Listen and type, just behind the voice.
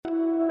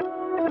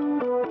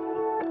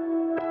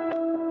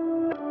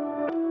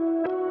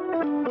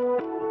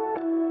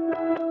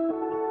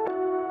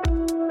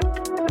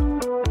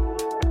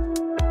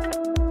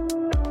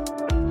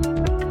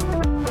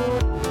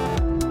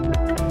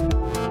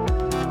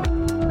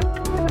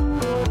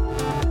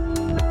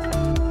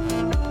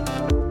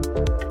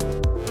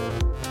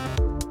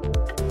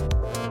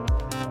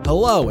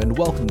Hello and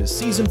welcome to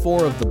Season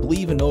 4 of the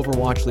Believe in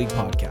Overwatch League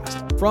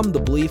podcast from the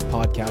Believe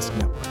Podcast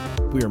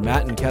Network. We are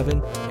Matt and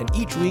Kevin, and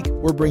each week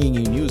we're bringing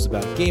you news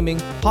about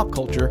gaming, pop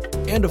culture,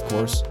 and of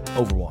course,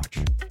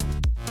 Overwatch.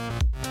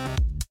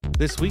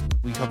 This week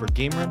we cover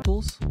game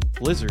rentals,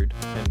 Blizzard,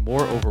 and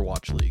more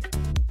Overwatch League.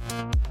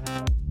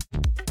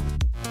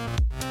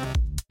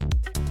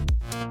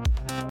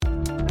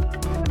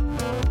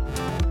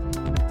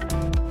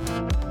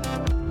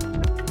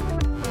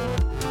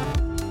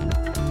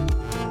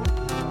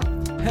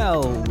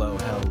 Hello,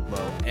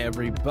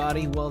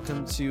 everybody.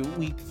 Welcome to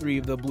week 3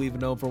 of the Believe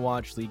in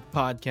Overwatch League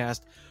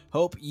podcast.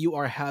 Hope you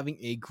are having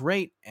a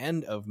great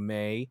end of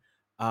May.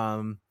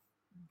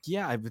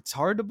 It's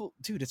hard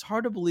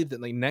to believe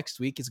that like next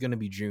week is going to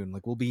be June.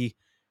 Like we'll be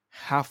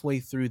halfway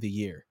through the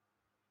year.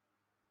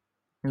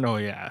 Oh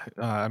yeah,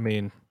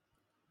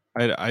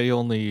 I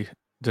only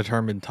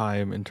determine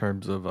time in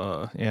terms of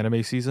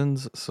anime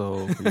seasons,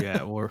 so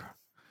yeah,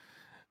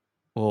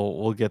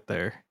 we'll get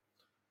there.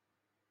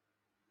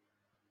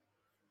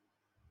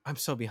 I'm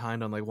so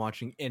behind on like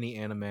watching any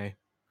anime.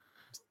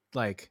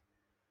 Like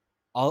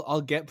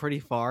I'll get pretty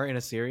far in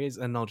a series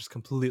and I'll just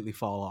completely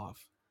fall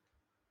off.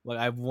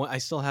 Like I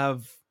still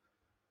have,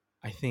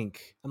 I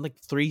think I'm like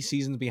 3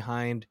 seasons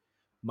behind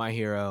My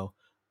Hero.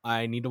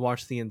 I need to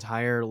watch the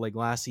entire like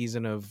last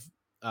season of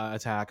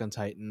Attack on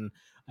Titan.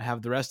 I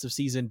have the rest of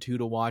season 2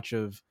 to watch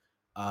of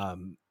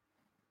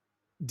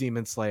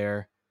Demon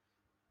Slayer.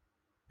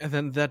 And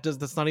then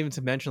that's not even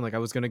to mention like I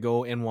was gonna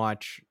go and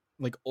watch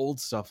like old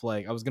stuff.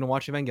 Like I was gonna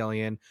watch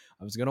Evangelion,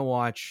 I was gonna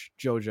watch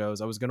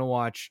JoJo's, I was gonna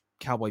watch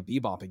Cowboy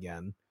Bebop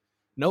again.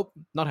 Nope,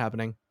 not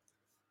happening.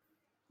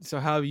 So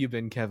how have you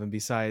been, Kevin,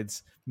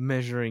 besides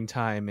measuring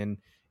time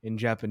in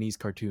Japanese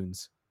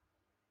cartoons?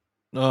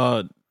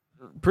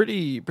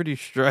 Pretty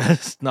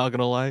stressed, not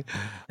gonna lie.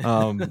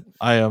 I'm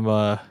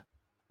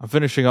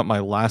finishing up my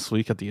last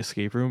week at the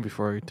escape room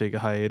before I take a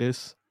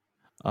hiatus.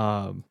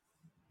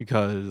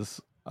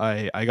 Because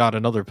I got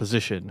another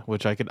position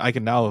which I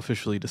can now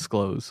officially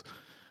disclose.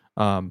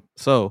 I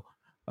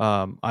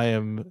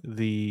am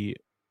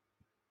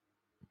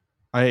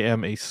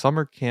a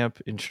summer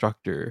camp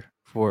instructor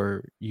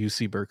for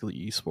UC Berkeley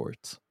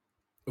Esports.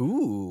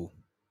 Ooh.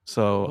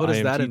 So what does I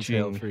am that teaching,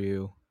 entail for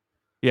you?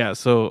 Yeah,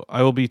 so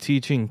I will be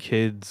teaching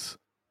kids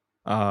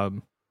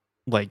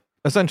like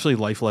essentially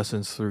life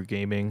lessons through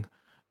gaming,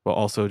 but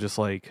also just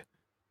like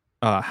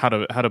how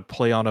to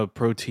play on a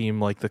pro team,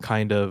 like the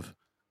kind of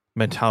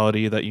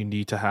mentality that you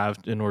need to have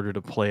in order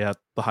to play at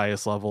the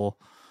highest level.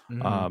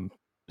 Mm-hmm.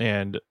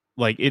 And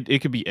like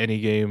it could be any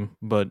game,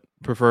 but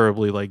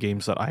preferably like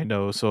games that I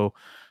know. So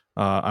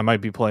I might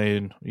be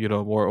playing,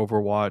 more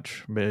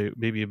Overwatch,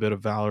 maybe a bit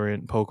of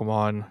Valorant,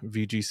 Pokemon,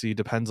 VGC,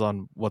 depends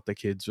on what the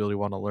kids really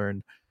want to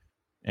learn.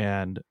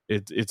 And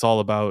it's all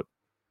about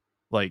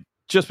like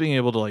just being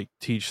able to like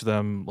teach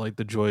them like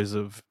the joys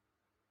of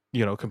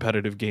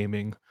competitive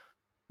gaming,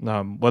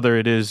 whether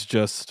it is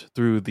just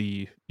through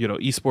the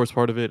esports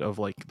part of it, of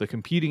like the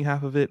competing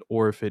half of it,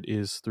 or if it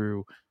is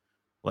through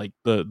like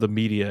the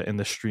media and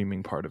the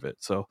streaming part of it.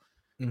 So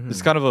it's Mm-hmm.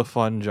 kind of a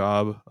fun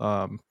job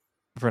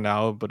for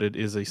now, but it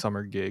is a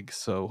summer gig,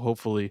 so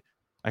hopefully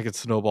I could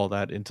snowball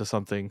that into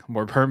something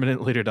more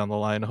permanent later down the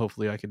line.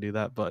 Hopefully I can do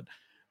that, but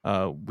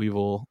we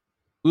will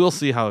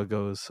see how it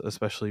goes,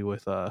 especially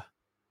with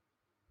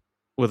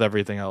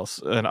everything else.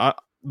 And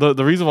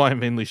the reason why I'm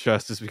mainly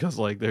stressed is because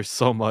like there's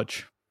so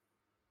much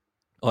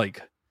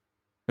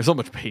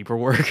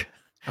paperwork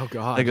Oh that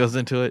God. goes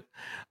into it.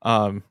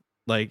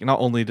 Like not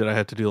only did I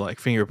have to do like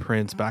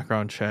fingerprints,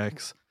 background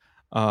checks,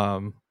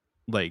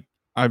 like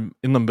I'm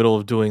in the middle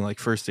of doing like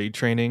first aid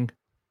training.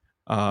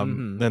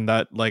 Mm-hmm. Then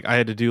that like I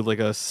had to do like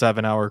a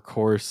 7-hour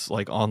course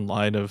like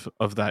online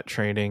of that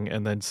training,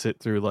 and then sit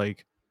through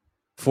like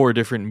 4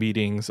 different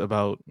meetings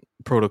about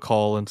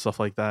protocol and stuff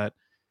like that.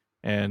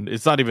 And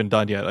it's not even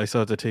done yet. I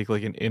still have to take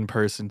like an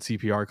in-person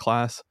CPR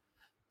class.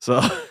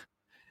 So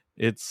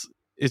it's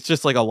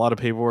just like a lot of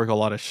paperwork, a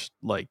lot of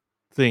like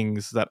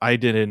things that I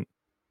didn't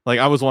like.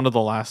 I was one of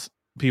the last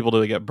people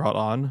to get brought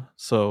on,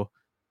 so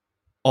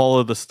all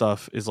of the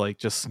stuff is like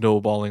just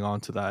snowballing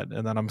onto that,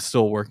 and then I'm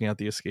still working at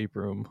the escape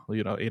room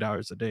 8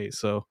 hours a day.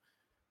 So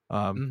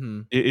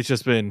Mm-hmm. it's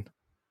just been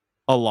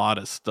a lot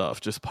of stuff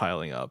just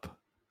piling up.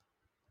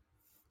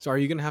 So are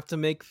you gonna have to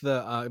make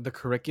the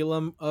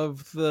curriculum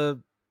of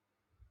the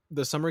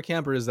summer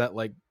camp, or is that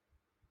like,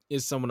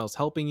 is someone else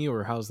helping you,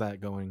 or how's that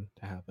going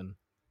to happen?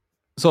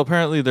 So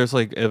apparently there's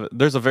like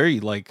there's a very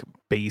like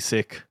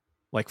basic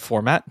like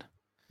format.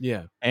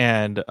 Yeah.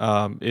 And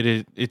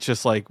it's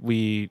just like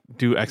we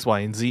do X, Y,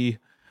 and Z.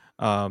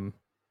 And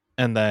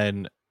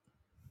then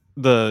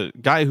the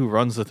guy who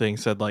runs the thing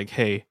said like,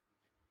 hey,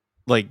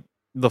 like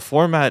the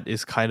format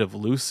is kind of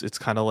loose. It's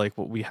kind of like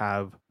what we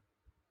have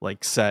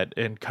like set,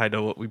 and kind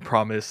of what we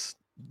promise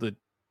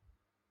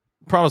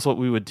what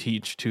we would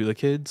teach to the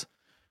kids.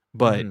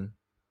 But Mm-hmm.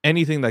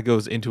 anything that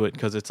goes into it,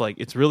 because it's like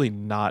it's really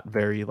not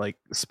very like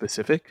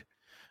specific,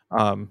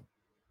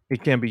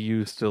 it can be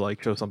used to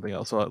like show something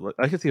else. So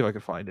I can see if I can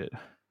find it.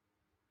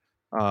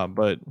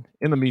 But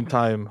in the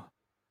meantime,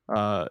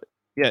 uh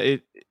yeah,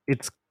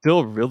 it's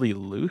still really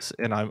loose,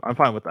 and I'm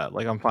fine with that.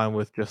 Like I'm fine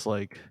with just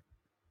like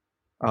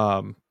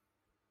um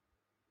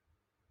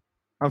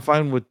I'm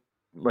fine with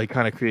like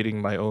kind of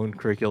creating my own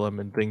curriculum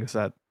and things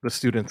that the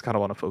students kind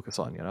of want to focus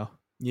on, you know.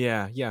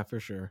 Yeah, yeah, for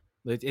sure.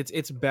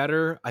 It's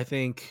better. I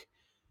think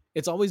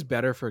it's always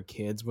better for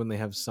kids when they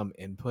have some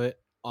input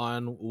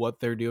on what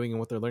they're doing and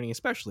what they're learning,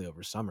 especially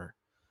over summer,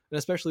 and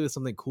especially with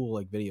something cool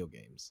like video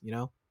games. You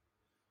know?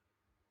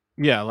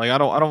 Yeah, like I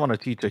don't want to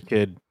teach a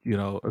kid, you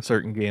know, a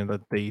certain game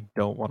that they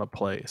don't want to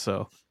play.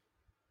 So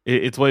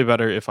it's way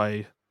better if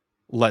I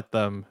let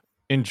them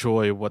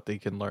enjoy what they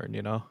can learn,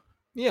 you know.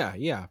 Yeah,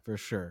 yeah, for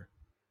sure.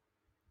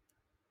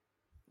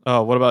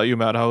 What about you,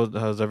 Matt?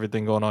 How's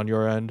everything going on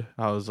your end?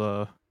 How's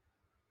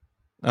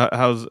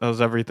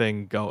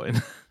everything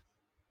going?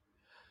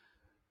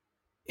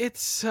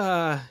 It's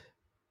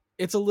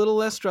it's a little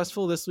less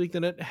stressful this week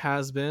than it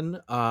has been.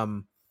 I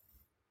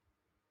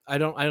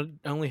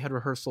only had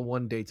rehearsal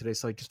one day today,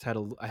 so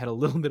I had a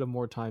little bit of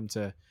more time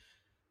to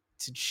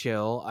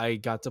chill. I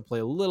got to play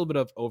a little bit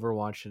of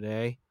Overwatch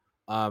today.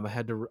 I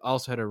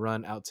also had to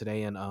run out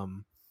today and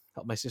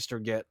help my sister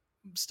get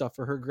stuff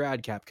for her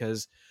grad cap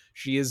because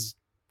she is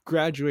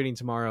graduating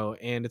tomorrow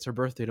and it's her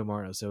birthday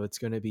tomorrow, so it's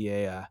going to be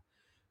a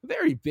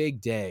very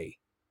big day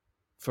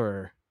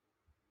for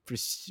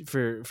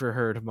for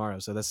her tomorrow.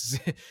 So this is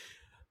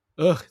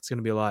ugh, it's going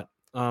to be a lot.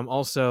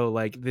 Also,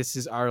 like this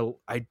is our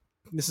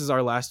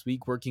last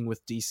week working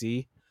with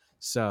DC,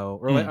 so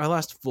or Mm. our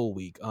last full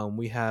week.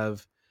 We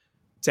have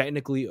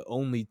technically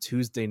only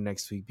Tuesday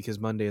next week because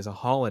Monday is a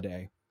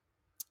holiday.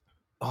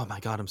 Oh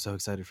my god, I'm so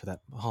excited for that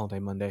holiday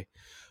Monday.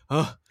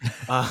 Oh,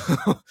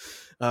 uh,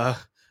 uh,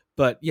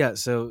 but yeah,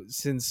 so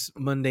since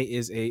Monday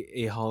is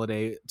a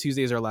holiday,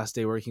 Tuesday is our last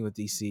day working with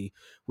DC,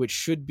 which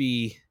should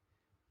be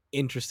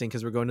interesting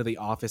because we're going to the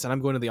office, and I'm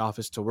going to the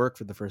office to work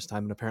for the first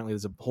time, and apparently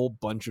there's a whole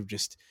bunch of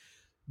just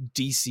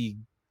DC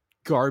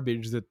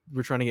garbage that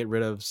we're trying to get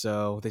rid of.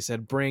 So they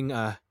said bring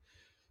a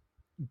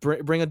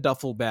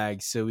duffel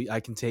bag so I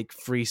can take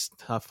free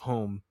stuff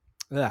home.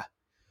 Yeah,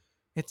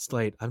 it's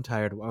late. I'm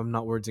tired. I'm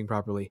not wordsing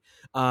properly.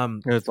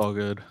 It's all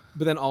good.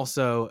 But then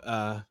also,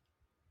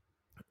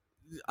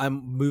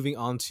 I'm moving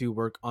on to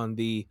work on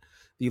the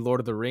Lord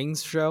of the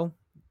Rings show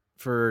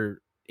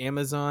for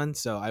Amazon,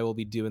 so I will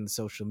be doing the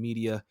social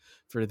media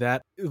for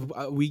that.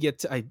 We get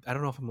to, I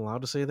don't know if I'm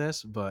allowed to say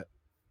this, but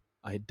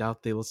I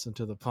doubt they listen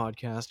to the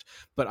podcast,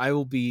 but I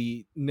will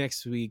be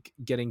next week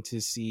getting to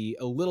see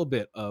a little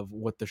bit of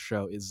what the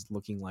show is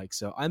looking like.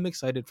 So I'm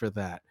excited for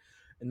that.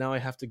 And now I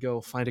have to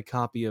go find a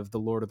copy of The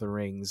Lord of the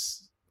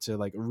Rings to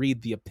like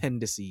read the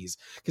appendices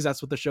because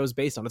that's what the show's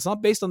based on. It's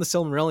not based on the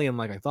Silmarillion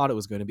like I thought it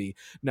was going to be.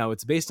 No,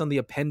 it's based on the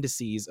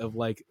appendices of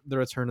like The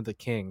Return of the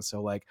King.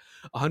 So like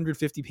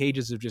 150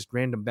 pages of just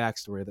random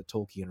backstory that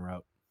Tolkien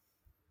wrote.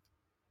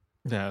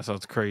 Yeah,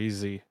 sounds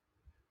crazy.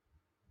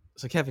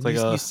 So It's Kevin, like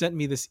you a sent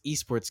me this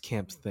esports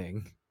camp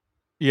thing.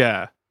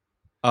 yeah.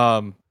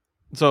 Um,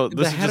 so The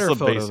this is just header the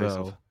photo basics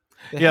of though.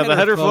 The yeah. The header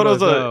header photo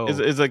photo's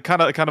though. is a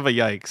kind of a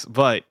yikes,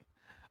 but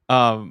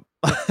um,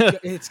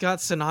 It's got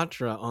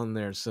Sinatra on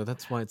there, so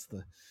that's why it's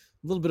the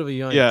little bit of a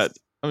yeah. yikes.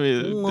 I A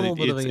mean, little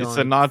bit of a it's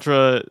yikes.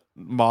 Sinatra,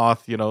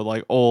 Moth, you know,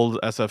 like old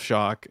SF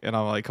Shock, and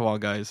I'm like, come on,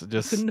 guys, You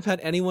couldn't have had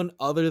anyone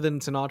other than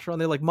Sinatra on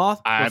there. Like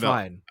Moth, we're I don't,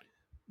 fine,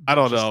 I but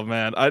don't just. know,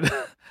 man.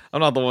 I'm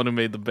not the one who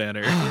made the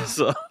banner,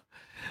 so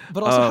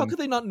But also, how um, could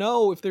they not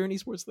know if they're an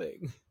esports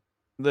thing?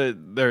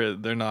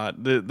 they're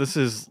not. This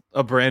is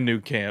a brand new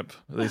camp.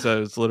 They said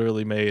it's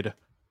literally made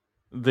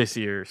this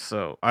year,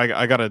 so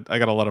I gotta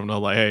let them know,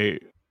 like, hey,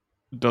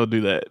 don't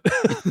do that.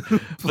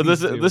 But Please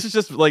do. this is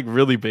just like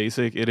really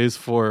basic. It is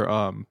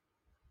for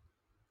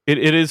it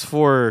is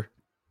for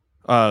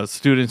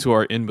students who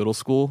are in middle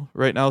school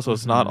right now, so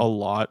it's not a Mm-hmm.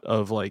 lot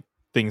of like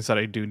things that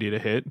I do need to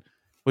hit,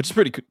 which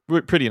is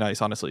pretty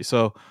nice, honestly.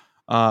 So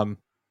um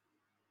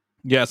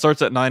yeah, it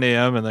starts at 9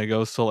 a.m. and then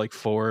goes till like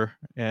 4,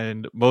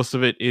 and most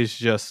of it is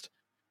just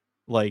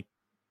like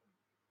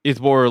it's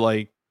more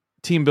like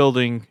team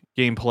building,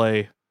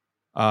 gameplay,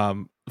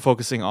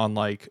 focusing on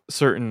like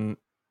certain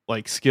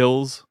like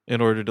skills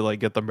in order to like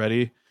get them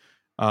ready.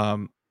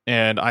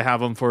 And I have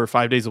them for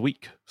 5 days a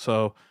week.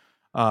 So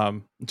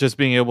just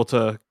being able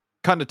to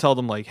kind of tell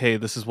them like, hey,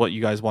 this is what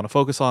you guys want to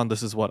focus on.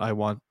 This is what I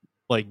want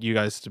like you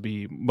guys to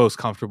be most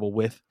comfortable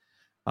with,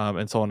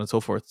 and so on and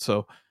so forth.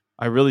 So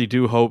I really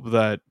do hope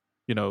that,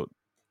 you know,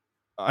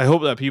 I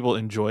hope that people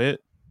enjoy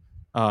it.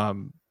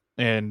 Um,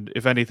 and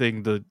if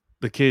anything, the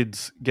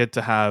kids get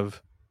to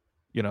have,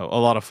 you know, a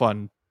lot of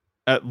fun,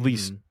 at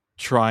least Mm-hmm.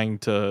 trying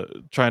to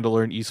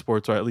learn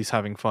esports, or at least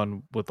having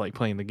fun with like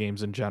playing the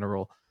games in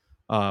general.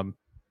 Um,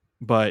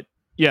 but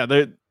yeah,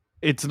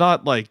 it's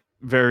not like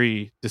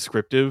very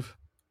descriptive,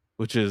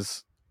 which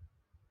is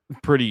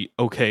pretty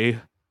okay.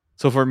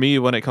 So for me,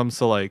 when it comes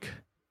to like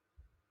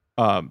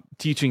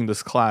teaching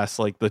this class,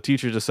 like the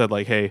teacher just said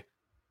like, hey,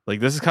 like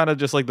this is kind of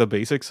just like the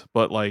basics,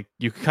 but like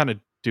you can kind of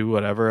do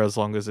whatever as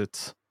long as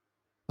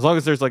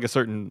there's like a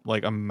certain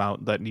like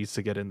amount that needs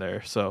to get in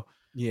there. So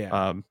Yeah.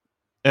 um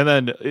And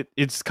then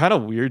it's kind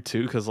of weird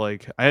too, because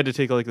like I had to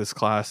take like this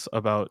class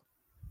about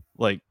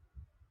like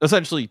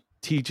essentially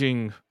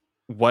teaching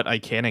what I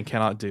can and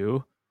cannot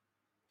do.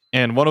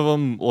 And one of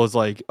them was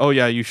like, oh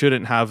yeah, you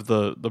shouldn't have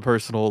the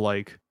personal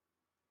like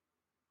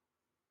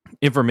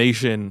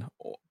information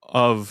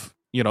of,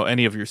 you know,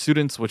 any of your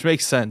students, which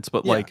makes sense,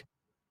 but Yeah. like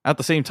at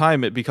the same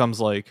time it becomes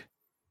like,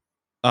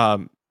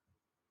 um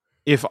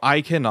if I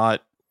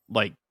cannot,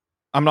 like,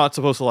 I'm not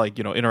supposed to like,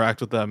 you know,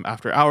 interact with them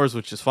after hours,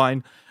 which is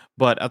fine,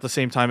 but at the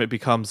same time it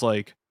becomes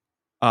like,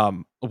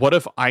 what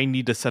if I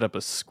need to set up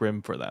a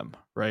scrim for them,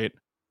 right?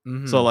 So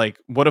Mm-hmm. like,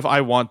 what if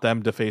I want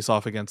them to face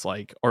off against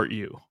like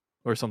ArtU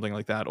or something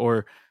like that,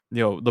 or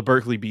you know, the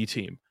Berkeley B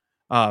team?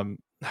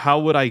 How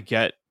would I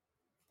get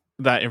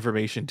that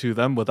information to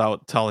them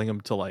without telling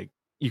them to like,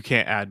 you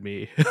can't add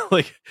me?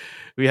 Like,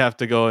 we have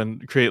to go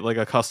and create like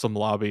a custom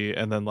lobby,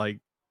 and then like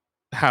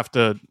have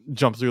to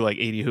jump through like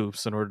 80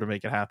 hoops in order to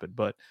make it happen.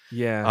 But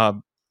Yeah.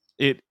 um,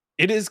 it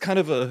is kind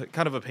of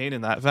a pain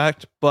in that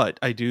fact. But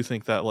I do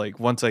think that like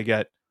once I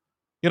get,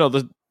 you know,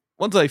 the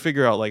once I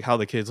figure out like how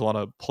the kids want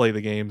to play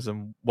the games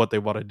and what they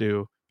want to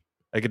do,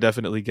 I could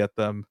definitely get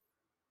them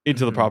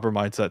into the Mm-hmm. proper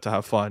mindset to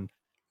have fun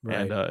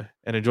Right.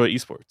 and enjoy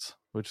esports,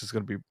 which is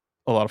going to be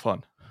a lot of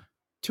fun.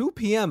 2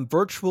 p.m.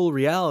 virtual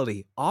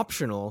reality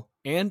optional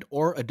and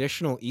or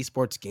additional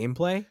esports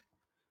gameplay.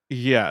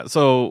 Yeah,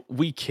 so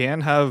we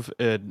can have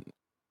a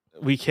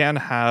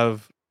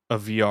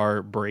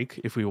VR break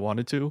if we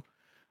wanted to.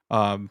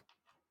 Um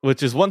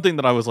which is one thing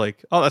that I was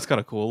like, oh, that's kind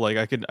of cool. Like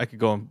I could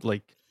go and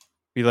like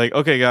be like,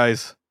 okay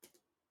guys,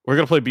 we're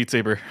going to play Beat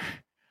Saber.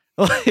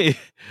 Like,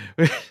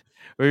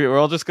 we're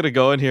all just going to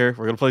go in here.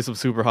 We're going to play some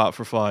Super Hot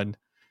for fun.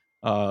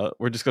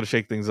 We're just going to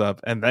shake things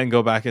up and then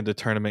go back into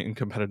tournament and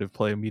competitive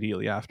play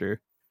immediately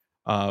after.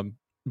 Um,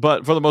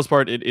 but for the most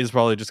part, it is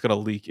probably just going to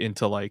leak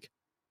into like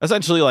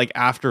essentially like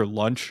after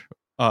lunch.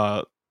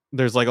 Uh,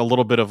 there's like a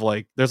little bit of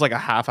like there's like a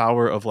half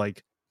hour of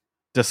like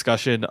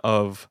discussion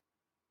of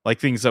like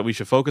things that we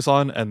should focus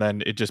on, and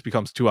then it just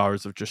becomes 2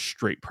 hours of just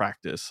straight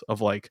practice of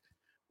like,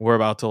 we're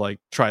about to like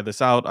try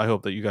this out. I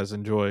hope that you guys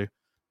enjoy,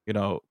 you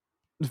know,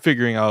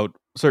 figuring out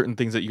certain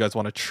things that you guys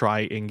want to try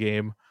in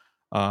game.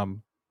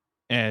 Um,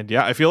 and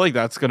yeah, I feel like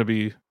that's going to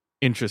be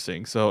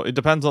interesting. So it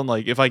depends on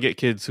like if I get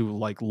kids who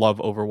like love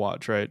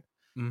Overwatch, right?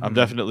 I'm Mm-hmm.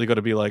 definitely going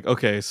to be like,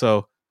 okay,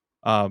 so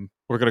we're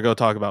going to go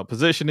talk about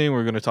positioning.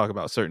 We're going to talk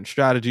about certain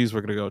strategies.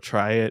 We're going to go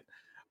try it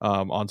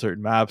on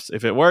certain maps.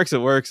 If it works, it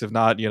works. If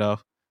not, you know,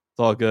 it's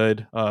all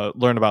good.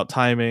 Learn about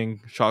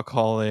timing, shot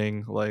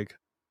calling, like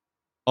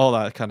all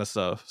that kind of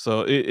stuff.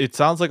 So it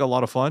sounds like a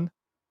lot of fun,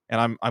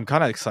 and I'm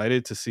kind of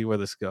excited to see where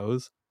this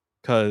goes,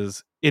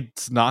 because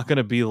it's not going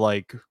to be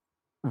like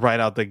right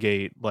out the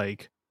gate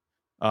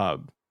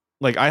um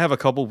like I have a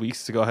couple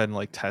weeks to go ahead and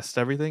like test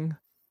everything.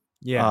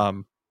 Yeah.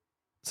 um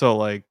so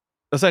like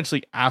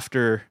essentially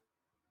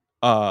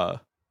uh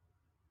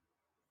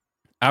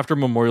after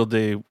Memorial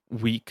Day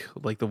week,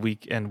 like the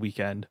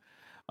weekend,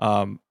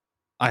 um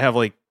I have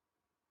like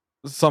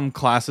some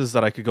classes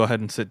that I could go ahead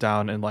and sit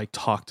down and like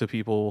talk to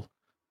people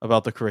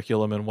about the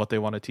curriculum and what they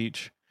want to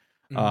teach.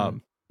 Mm-hmm.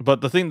 um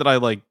but the thing that I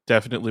like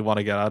definitely want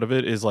to get out of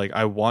it is like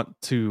I want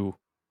to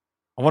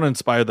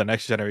inspire the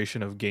next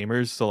generation of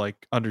gamers to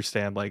like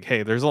understand like,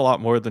 hey, there's a lot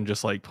more than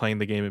just like playing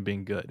the game and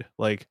being good.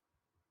 Like,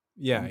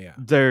 Yeah. Yeah.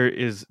 there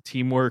is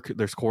teamwork,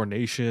 there's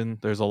coordination,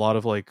 there's a lot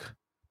of like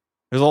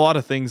there's a lot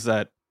of things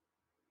that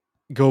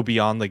go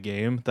beyond the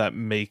game that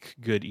make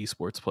good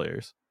esports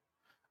players.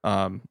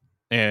 Um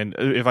and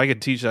if I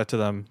could teach that to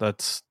them,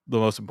 that's the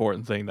most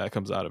important thing that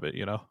comes out of it,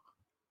 you know?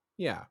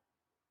 Yeah.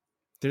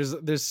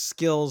 There's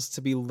skills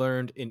to be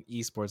learned in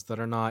esports that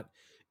are not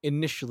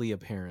initially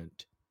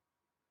apparent.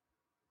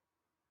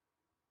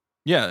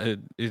 Yeah,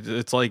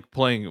 it's like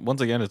playing,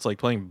 once again, it's like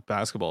playing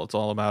basketball. It's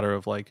all a matter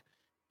of like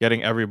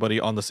getting everybody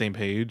on the same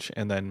page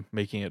and then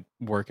making it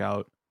work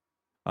out.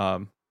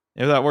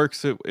 If that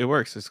works, it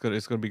works. It's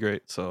gonna be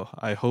great. So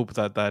I hope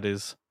that that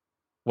is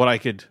what I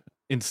could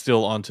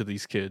instill onto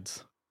these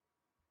kids.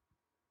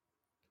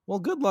 Well,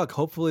 good luck.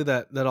 Hopefully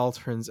that all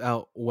turns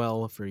out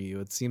well for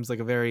you. It seems like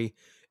a very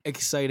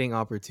exciting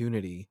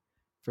opportunity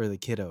for the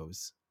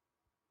kiddos.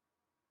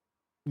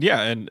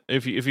 Yeah, and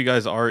if you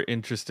guys are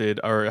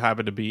interested or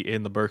happen to be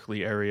in the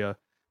Berkeley area,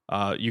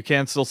 you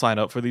can still sign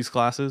up for these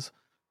classes.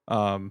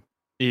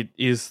 It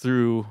is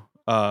through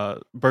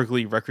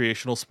Berkeley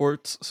Recreational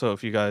Sports. So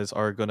if you guys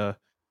are gonna,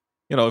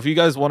 you know, if you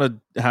guys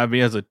want to have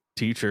me as a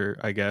teacher,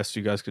 I guess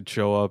you guys could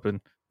show up and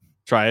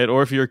try it.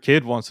 Or if your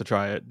kid wants to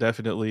try it,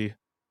 definitely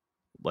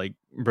like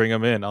bring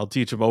them in. I'll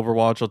teach them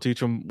Overwatch. I'll teach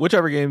them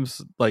whichever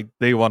games like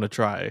they want to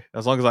try.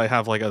 As long as I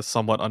have like a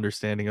somewhat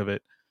understanding of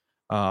it,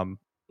 um,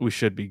 we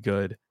should be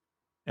good.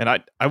 And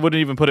I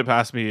wouldn't even put it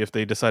past me if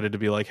they decided to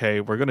be like,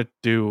 hey, we're gonna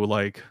do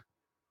like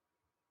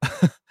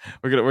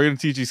we're gonna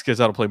teach these kids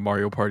how to play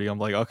Mario Party. I'm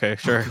like, okay, Oh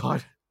sure.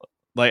 god.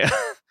 Like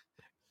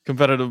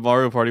competitive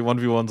Mario Party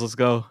 1v1s, let's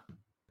go.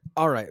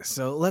 All right,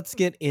 so let's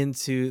get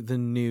into the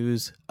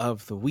news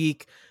of the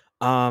week.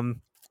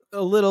 Um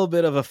a little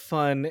bit of a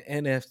fun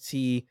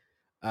NFT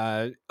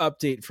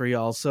update for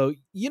y'all. So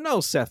you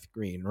know Seth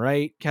Green,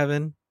 right,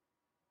 Kevin?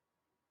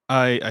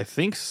 I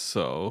think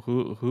so.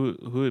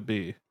 Who it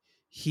be?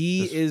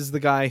 He Just is the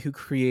guy who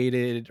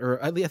created,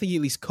 or I think he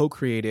at least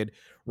co-created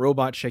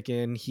Robot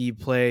Chicken. He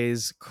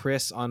plays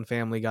Chris on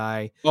Family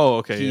Guy. oh,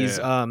 okay, yeah, He's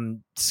yeah.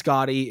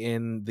 Scotty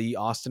in the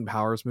Austin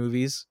Powers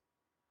movies.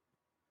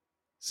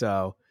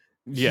 So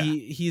Yeah,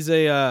 he's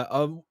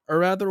a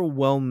rather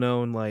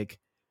well-known like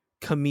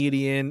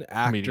comedian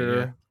comedian,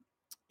 yeah. actor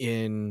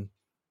in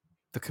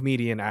the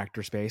comedian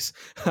actor space.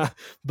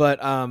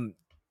 But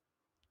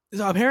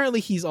so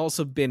apparently he's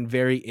also been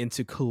very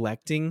into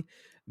collecting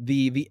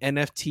the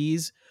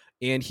NFTs,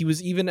 and he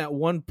was even at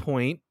one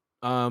point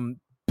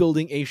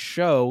building a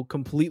show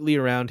completely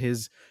around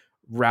his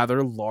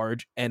rather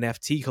large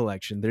NFT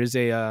collection. There's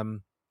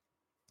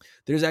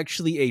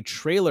actually a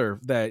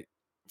trailer that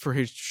for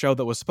his show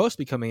that was supposed to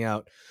be coming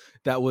out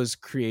that was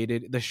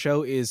created. The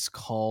show is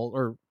called,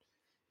 or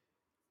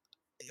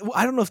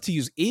I don't know if to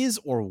use is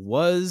or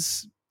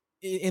was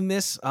in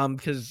this,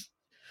 because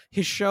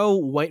his show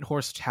White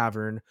Horse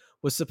Tavern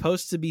was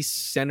supposed to be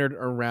centered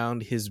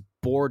around his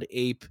Bored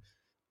Ape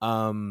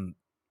um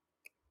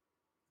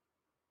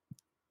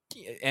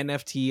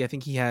NFT. I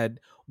think he had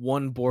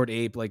one Bored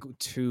Ape, like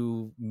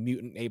two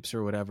mutant apes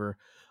or whatever.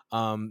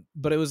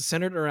 But it was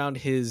centered around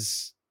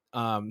his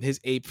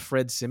ape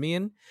Fred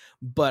Simeon.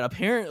 But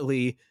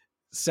apparently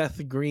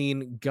Seth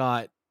Green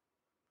got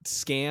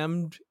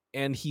scammed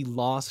and he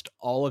lost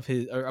all of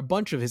his, or a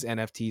bunch of his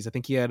NFTs. I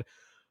think he had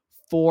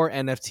 4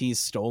 NFTs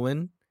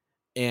stolen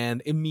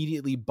and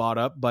immediately bought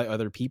up by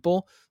other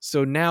people.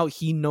 So now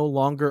he no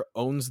longer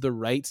owns the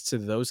rights to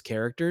those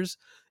characters.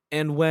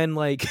 And when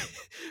like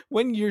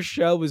when your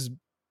show is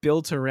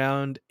built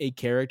around a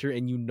character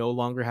and you no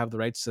longer have the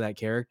rights to that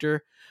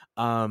character,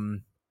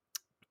 um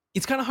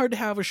it's kind of hard to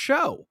have a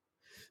show.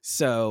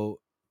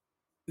 So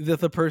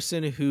the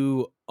person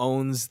who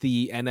owns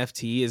the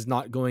NFT is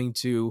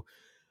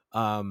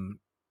um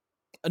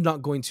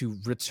not going to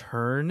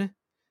return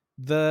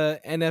the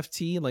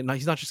NFT. Like,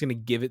 he's not just going to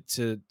give it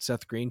to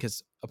Seth Green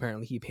because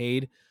apparently he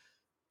paid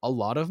a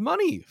lot of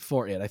money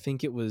for it. I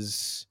think it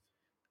was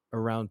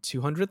around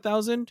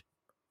 200,000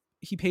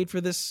 he paid for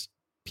this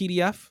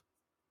PDF,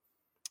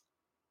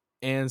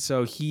 and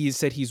so he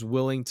said he's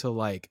willing to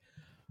like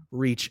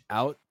reach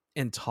out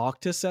and talk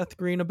to Seth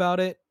Green about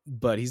it,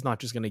 but he's not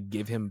just going to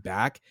give him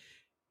back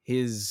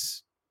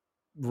his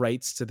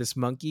rights to this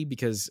monkey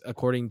because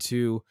according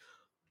to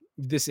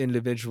this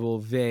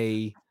individual,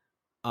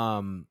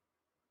 um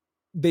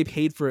they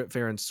paid for it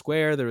fair and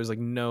square. There was like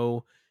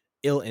no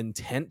ill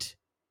intent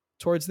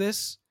towards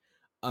this.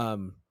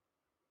 Um,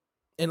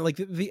 and like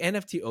the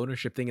NFT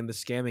ownership thing and the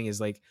scamming is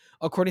like,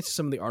 according to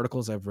some of the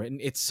articles I've written,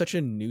 it's such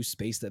a new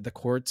space that the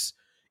courts,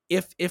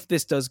 if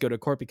this does go to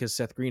court, because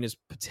Seth Green is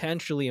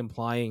potentially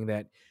implying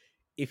that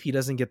if he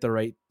doesn't get the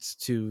rights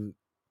to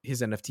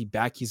his NFT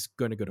back, he's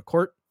going to go to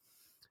court.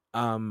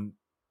 Um,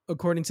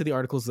 According to the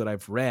articles that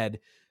I've read,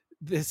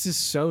 this is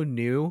so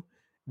new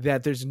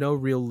that there's no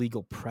real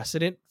legal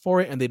precedent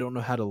for it and they don't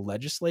know how to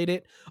legislate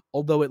it.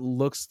 Although it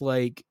looks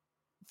like,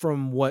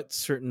 from what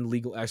certain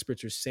legal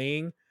experts are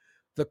saying,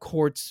 the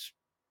courts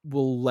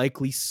will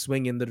likely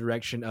swing in the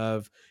direction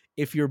of,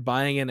 if you're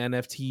buying an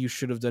NFT, you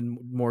should have done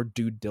more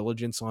due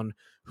diligence on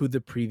who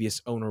the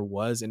previous owner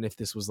was and if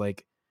this was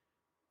like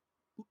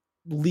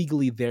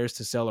legally theirs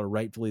to sell or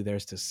rightfully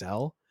theirs to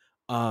sell.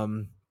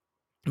 Um,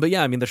 but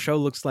yeah, I mean, the show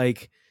looks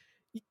like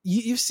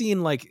you've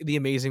seen like The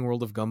Amazing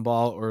World of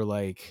Gumball or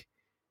like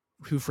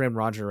Who Framed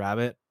Roger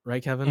Rabbit,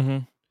 right,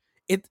 Kevin?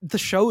 Mhm. The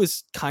show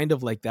is kind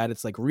of like that.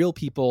 It's like real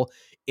people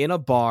in a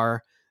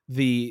bar.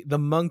 The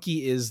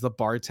monkey is the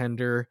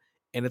bartender,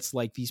 and it's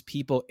like these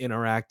people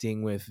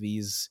interacting with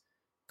these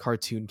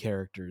cartoon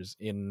characters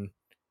in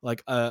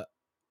like a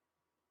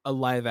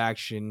live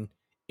action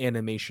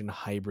animation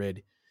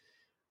hybrid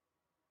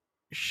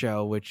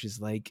show, which is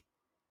like,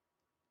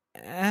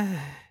 eh,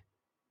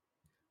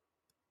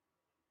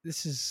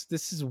 this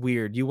is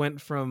weird. You went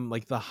from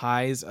like the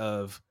highs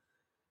of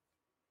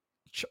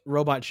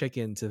Robot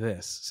Chicken to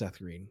this, Seth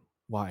Green.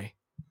 Why?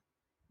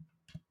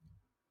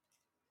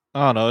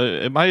 I don't know.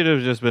 It might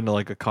have just been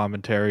like a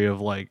commentary of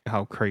like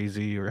how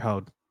crazy or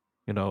how,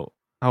 you know,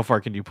 how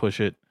far can you push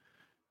it.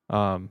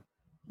 Um,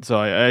 so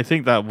I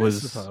think that I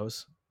was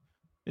suppose.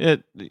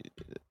 it.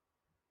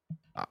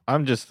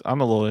 I'm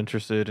a little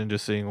interested in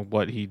just seeing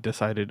what he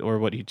decided or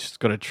what he's just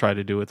gonna try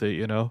to do with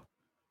it.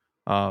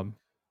 Um,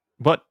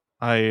 but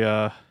yeah,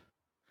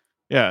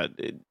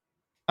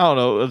 I don't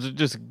know.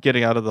 Just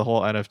getting out of the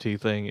whole NFT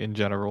thing in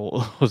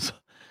general was,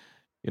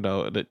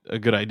 a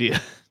good idea.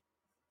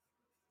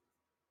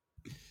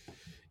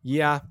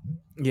 Yeah,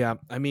 yeah.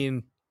 I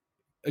mean,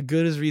 a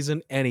good as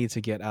reason any to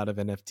get out of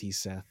NFT,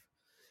 Seth.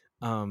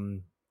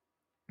 Um,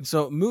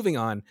 so moving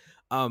on.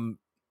 Um,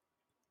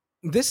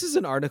 this is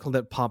an article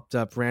that popped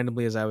up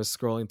randomly as I was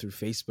scrolling through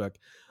Facebook.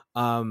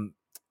 Um,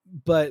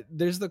 but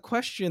there's the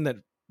question that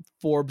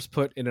Forbes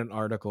put in an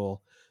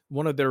article.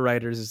 One of their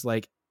writers is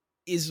like,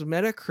 is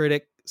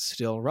Metacritic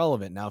still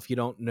relevant? Now, if you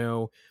don't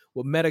know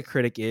what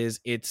Metacritic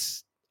is,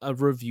 it's a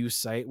review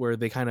site where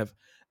they kind of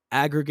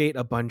aggregate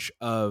a bunch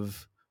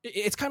of,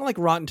 it's kind of like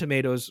Rotten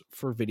Tomatoes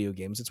for video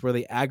games. It's where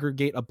they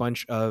aggregate a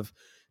bunch of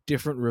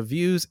different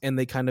reviews and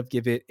they kind of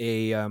give it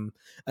a an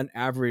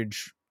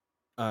average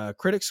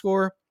critic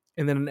score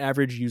and then an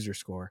average user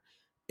score.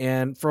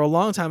 And for a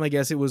long time, I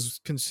guess it was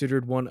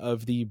considered one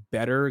of the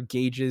better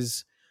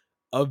gauges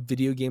of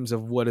video games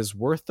of what is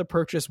worth the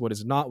purchase, what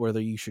is not, whether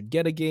you should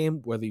get a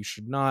game, whether you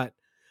should not.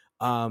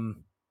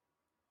 Um,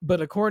 but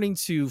according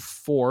to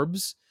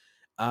Forbes,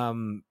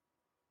 um,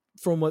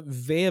 from what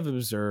they have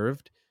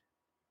observed,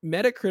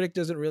 Metacritic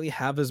doesn't really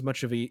have as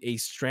much of a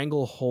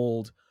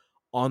stranglehold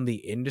on the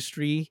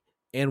industry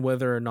and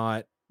whether or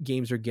not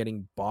games are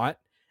getting bought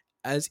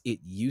as it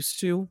used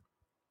to.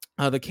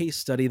 The case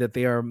study that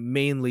they are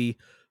mainly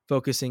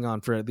focusing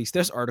on for at least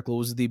this article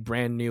was the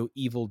brand new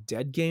Evil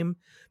Dead game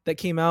that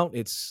came out.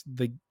 It's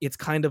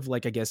kind of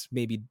like, I guess,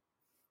 maybe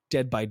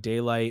Dead by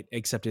Daylight,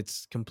 except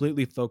it's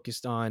completely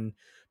focused on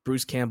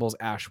Bruce Campbell's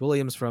Ash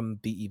Williams from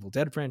the Evil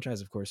Dead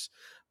franchise, of course.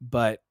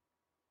 But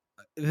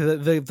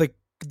the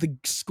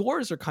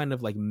scores are kind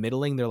of like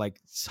middling. They're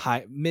like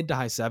mid to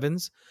high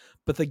sevens,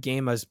 but the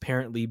game has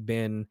apparently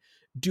been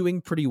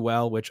doing pretty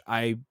well, which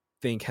I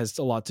think has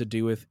a lot to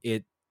do with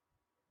it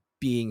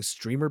being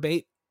streamer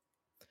bait.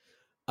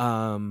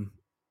 Um,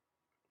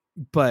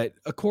 but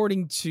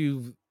according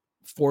to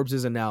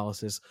Forbes's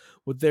analysis,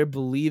 what they're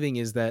believing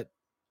is that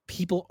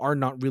people are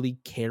not really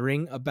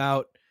caring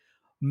about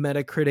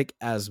Metacritic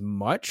as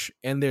much,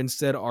 and they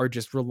instead are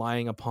just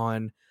relying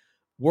upon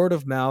word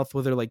of mouth,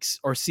 whether like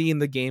or seeing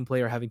the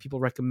gameplay or having people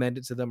recommend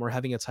it to them or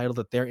having a title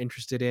that they're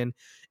interested in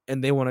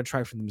and they want to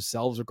try for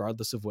themselves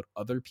regardless of what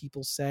other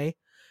people say.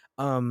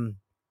 um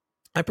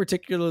I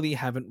particularly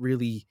haven't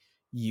really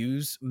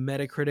used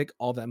Metacritic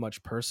all that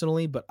much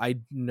personally, but I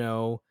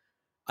know,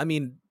 I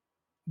mean,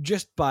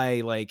 just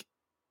by like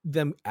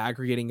them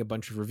aggregating a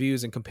bunch of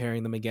reviews and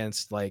comparing them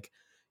against like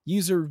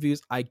user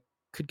reviews, I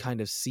could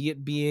kind of see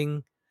it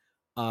being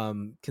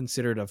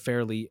considered a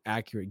fairly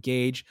accurate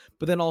gauge.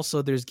 But then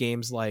also there's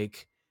games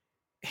like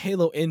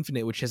Halo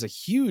Infinite, which has a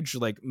huge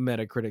like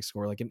Metacritic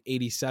score, like an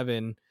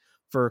 87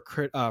 for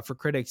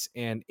critics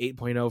and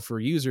 8.0 for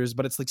users,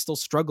 but it's like still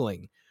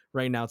struggling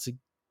right now to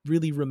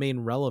really remain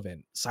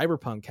relevant.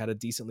 Cyberpunk had a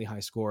decently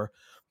high score,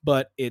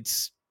 but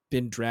it's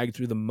been dragged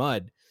through the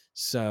mud.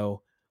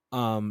 So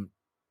um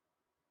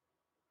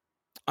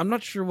I'm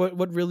not sure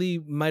what really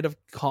might have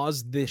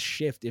caused this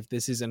shift, if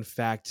this is in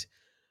fact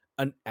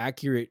an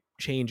accurate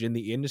change in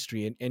the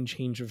industry and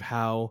change of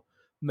how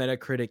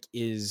Metacritic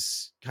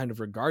is kind of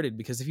regarded.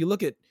 Because if you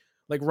look at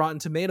like Rotten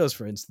Tomatoes,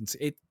 for instance,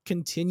 it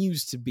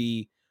continues to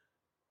be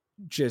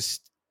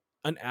just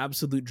an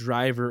absolute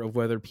driver of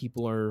whether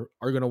people are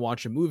going to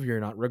watch a movie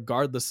or not,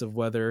 regardless of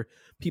whether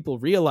people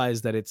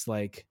realize that it's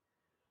like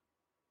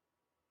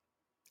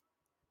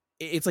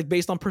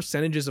based on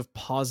percentages of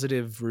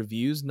positive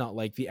reviews, not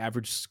like the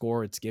average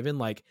score it's given.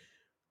 Like,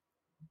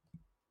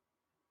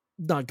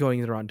 not going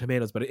into Rotten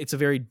Tomatoes, but it's a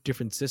very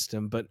different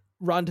system. But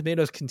Rotten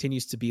Tomatoes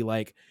continues to be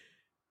like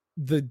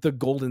the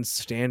golden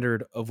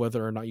standard of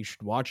whether or not you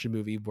should watch a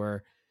movie,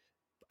 where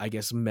I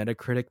guess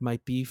Metacritic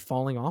might be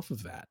falling off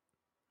of that.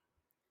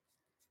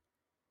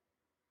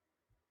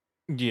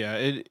 Yeah,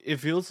 it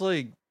feels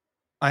like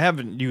I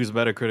haven't used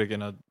Metacritic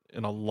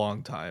in a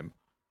long time.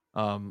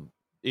 Um,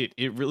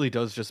 it really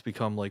does just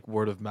become like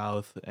word of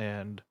mouth,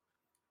 and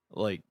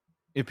like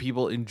if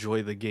people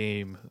enjoy the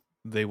game,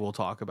 they will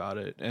talk about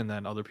it, and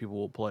then other people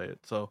will play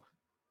it. So,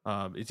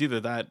 it's either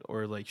that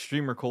or like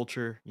streamer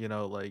culture.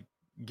 Like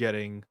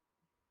getting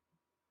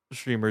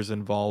streamers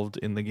involved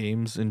in the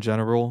games in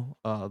general.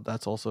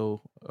 That's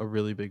also a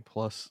really big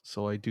plus.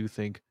 So I do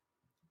think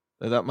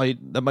that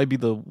might be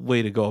the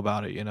way to go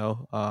about it.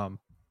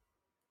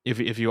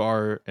 If you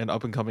are an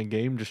up and coming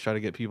game, just try to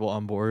get people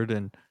on board,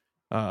 and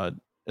uh,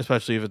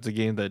 especially if it's a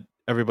game that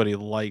everybody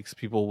likes,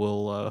 people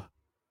will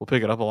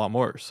pick it up a lot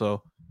more.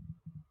 So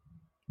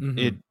Mm-hmm.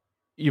 it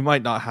you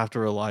might not have to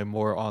rely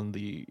more on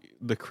the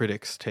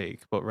critics'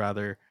 take, but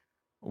rather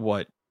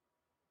what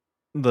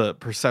the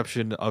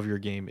perception of your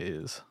game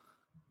is.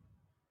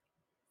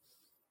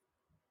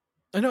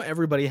 I know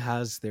everybody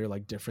has their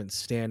like different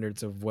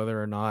standards of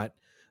whether or not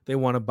they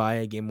want to buy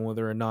a game,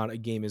 whether or not a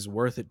game is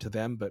worth it to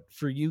them. But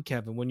for you,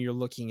 Kevin, when you're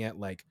looking at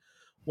like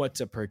what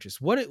to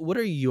purchase, what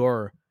are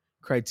your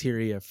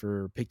criteria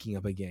for picking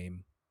up a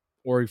game,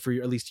 or for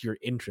at least your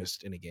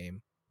interest in a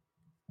game?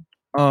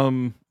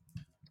 Um,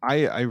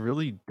 I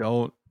really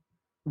don't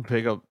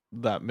pick up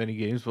that many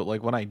games, but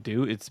like when I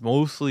do, it's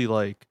mostly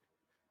like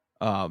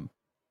um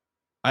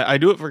I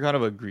do it for kind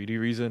of a greedy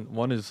reason.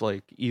 One is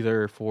like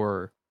either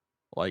for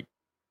like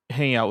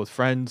hanging out with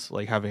friends,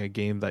 like having a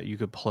game that you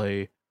could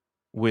play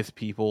with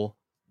people,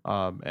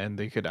 and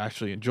they could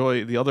actually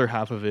enjoy. The other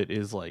half of it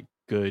is like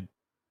good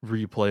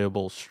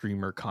replayable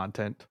streamer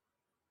content.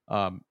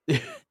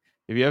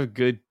 If you have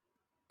good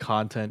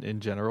content in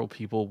general,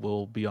 people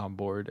will be on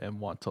board and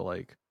want to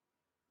like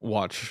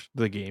watch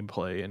the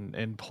gameplay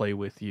and play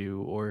with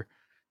you, or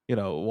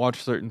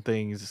watch certain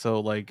things. So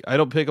like I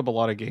don't pick up a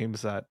lot of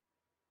games that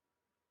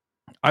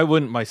I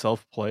wouldn't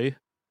myself play.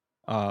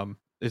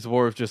 It's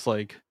more of just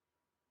like,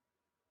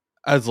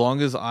 as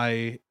long as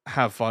I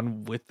have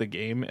fun with the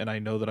game and I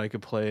know that I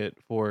could play it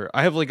for,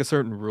 I have like a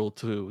certain rule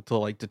to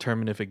like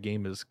determine if a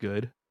game is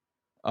good.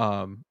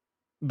 Um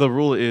the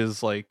rule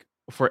is like,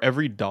 for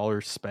every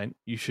dollar spent,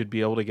 you should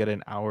be able to get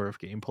an hour of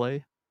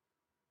gameplay.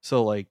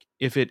 So like,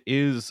 if it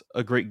is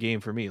a great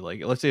game for me,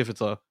 like let's say if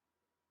it's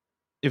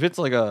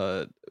like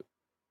a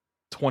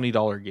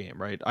 $20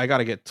 game, right? I got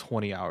to get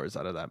 20 hours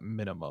out of that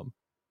minimum.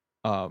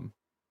 Um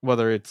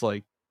Whether it's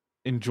like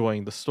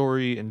enjoying the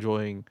story,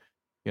 enjoying,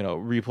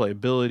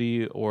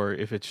 replayability, or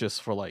if it's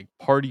just for like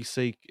party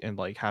sake and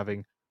like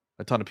having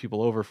a ton of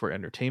people over for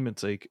entertainment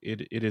sake,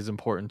 it is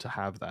important to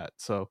have that.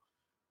 So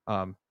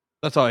um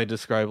that's how I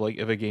describe like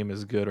if a game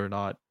is good or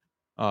not.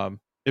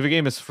 If a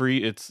game is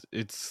free, it's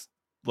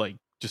like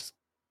just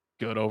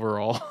good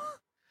overall.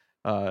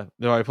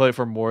 Do I play it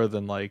for more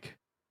than like,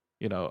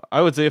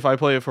 I would say if I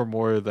play it for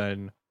more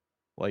than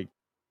like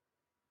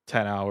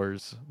 10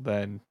 hours,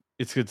 then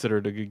it's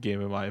considered a good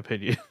game in my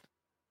opinion.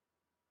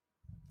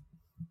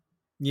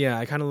 Yeah,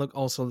 I kind of look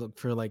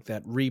for like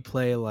that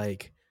replay.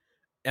 Like,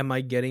 am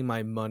I getting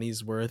my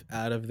money's worth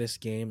out of this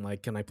game?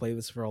 Like, can I play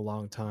this for a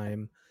long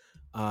time?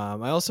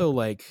 I also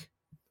like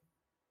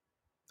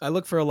I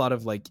look for a lot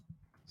of like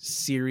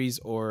series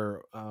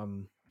or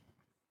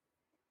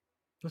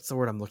what's the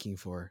word I'm looking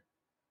for?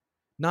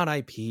 Not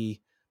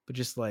IP, but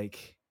just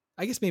like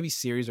I guess maybe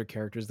series or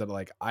characters that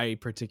like I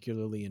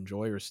particularly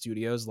enjoy, or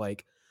studios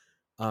like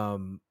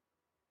um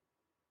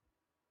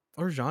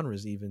or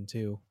genres even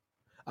too.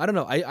 I don't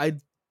know. I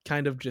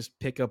kind of just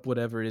pick up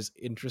whatever is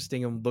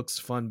interesting and looks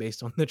fun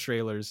based on the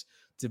trailers,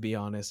 to be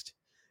honest.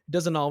 It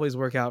doesn't always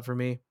work out for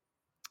me,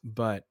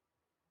 but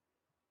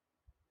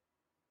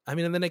I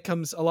mean, and then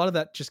a lot of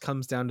that just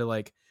comes down to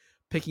like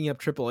picking up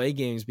AAA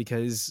games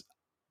because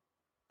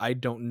I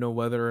don't know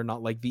whether or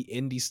not like the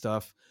indie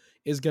stuff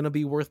is going to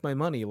be worth my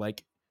money.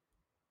 Like,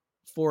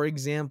 for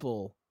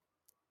example,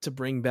 to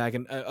bring back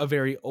a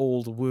very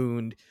old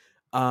wound,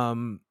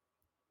 um,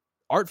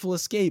 Artful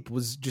Escape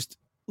was just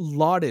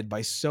lauded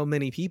by so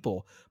many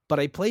people, but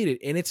I played it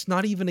and it's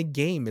not even a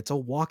game, it's a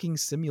walking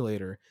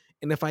simulator.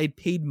 And if I had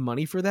paid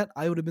money for that,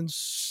 I would have been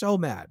so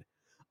mad.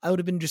 I would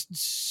have been just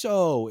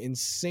so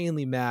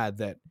insanely mad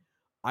that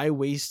I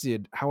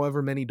wasted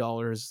however many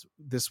dollars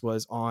this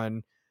was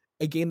on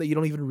a game that you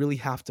don't even really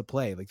have to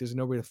play. Like, there's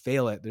no way to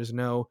fail it. There's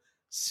no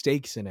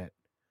stakes in it.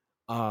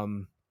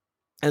 Um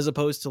as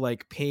opposed to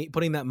like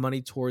putting that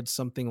money towards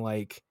something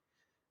like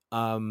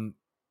um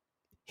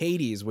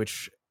Hades,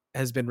 which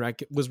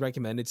was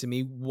recommended to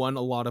me, won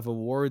a lot of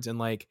awards and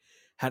like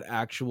had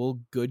actual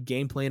good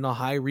gameplay and a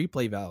high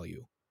replay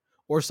value,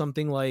 or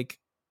something like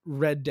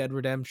Red Dead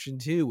Redemption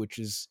 2, which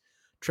is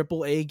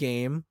triple A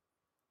game.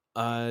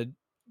 Uh,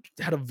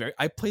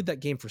 I played that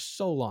game for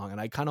so long,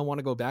 and I kind of want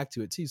to go back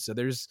to it too. So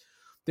there's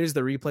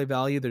the replay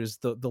value, there's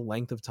the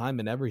length of time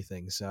and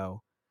everything.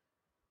 So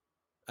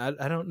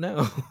I don't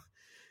know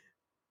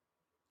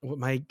what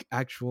my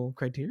actual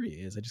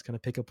criteria is. I just kind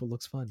of pick up what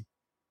looks fun.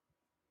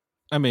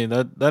 I mean,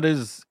 that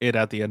is it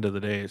at the end of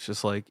the day. It's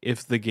just like,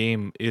 if the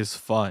game is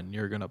fun,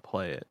 you're gonna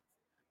play it.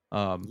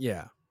 Um,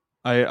 Yeah.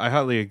 I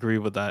highly agree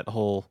with that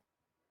whole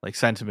like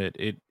sentiment.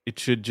 It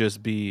should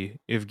just be,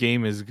 if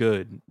game is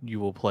good, you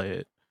will play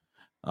it.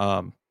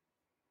 Um,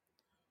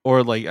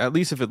 or like, at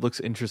least if it looks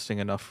interesting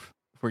enough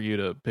for you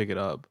to pick it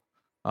up.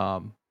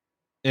 Um,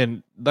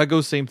 and that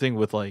goes same thing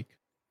with like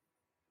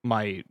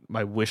my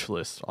wish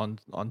list on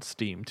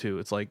Steam too.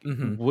 It's like,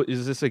 Hmm. what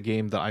is this a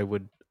game that I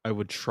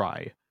would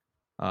try?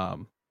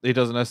 It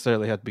doesn't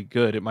necessarily have to be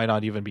good. It might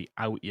not even be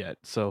out yet.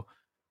 So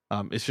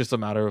it's just a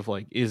matter of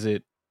like, is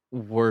it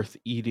worth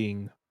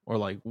eating, or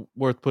like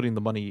worth putting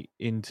the money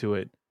into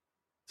it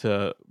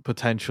to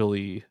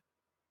potentially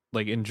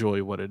like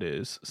enjoy what it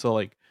is. So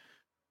like,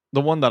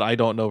 the one that I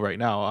don't know right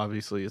now,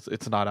 obviously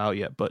it's not out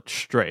yet, but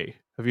Stray.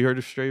 Have you heard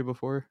of Stray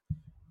before?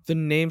 The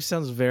name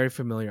sounds very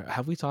familiar.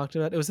 Have we talked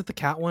about it? Was it the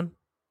cat one?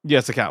 Yeah,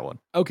 it's a cat one.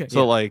 Okay,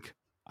 So yeah. like,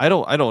 I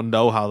don't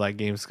know how that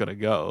game's gonna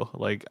go.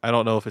 Like, I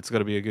don't know if it's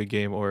gonna be a good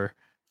game or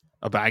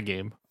a bad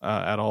game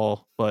at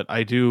all. But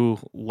I do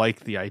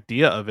like the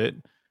idea of it.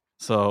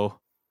 So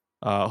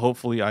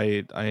hopefully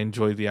I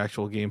enjoy the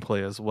actual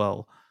gameplay as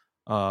well.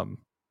 Um,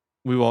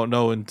 we won't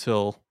know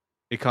until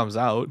it comes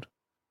out,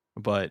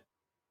 but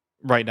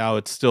right now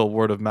it's still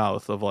word of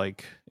mouth of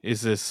like,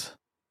 is this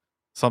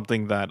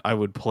something that I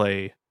would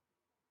play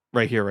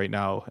right here, right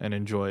now, and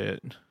enjoy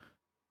it?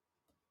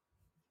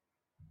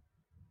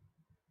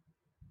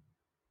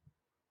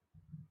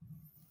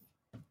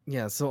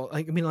 Yeah, so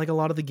like I mean like a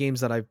lot of the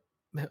games that I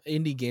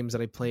indie games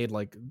that I played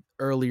like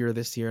earlier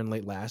this year and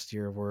late last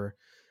year were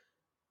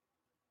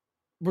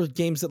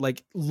games that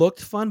like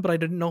looked fun, but I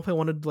didn't know if I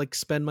wanted to like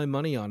spend my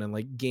money on, and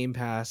like Game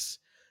Pass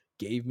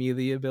gave me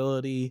the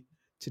ability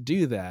to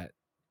do that.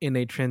 In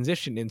a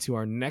transition into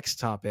our next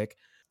topic,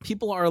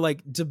 people are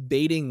like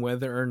debating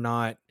whether or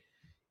not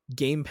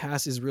Game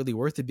Pass is really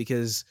worth it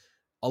because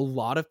a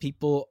lot of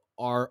people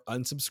are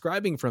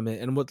unsubscribing from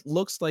it. And what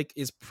looks like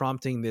is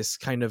prompting this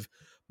kind of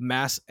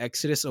mass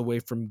exodus away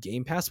from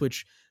Game Pass,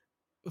 which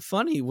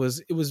funny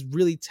was it was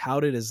really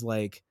touted as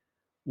like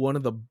one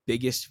of the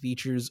biggest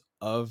features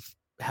of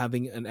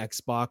having an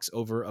Xbox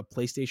over a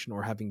PlayStation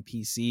or having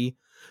PC,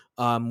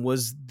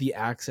 was the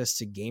access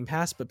to Game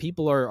Pass. But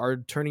people are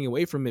turning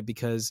away from it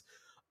because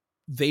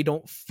they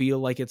don't feel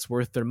like it's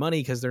worth their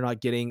money because they're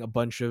not getting a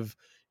bunch of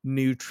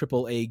new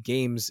AAA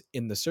games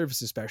in the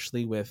service,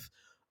 especially with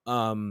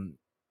um,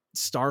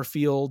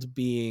 Starfield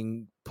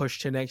being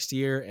pushed to next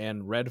year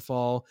and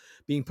Redfall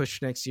being pushed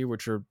to next year,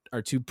 which are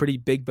two pretty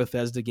big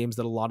Bethesda games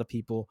that a lot of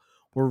people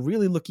were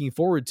really looking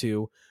forward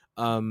to.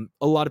 A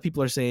lot of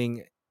people are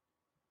saying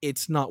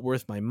it's not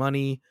worth my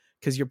money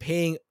because you're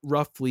paying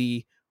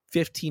roughly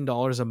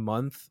 $15 a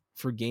month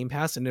for Game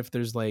Pass, and if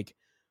there's like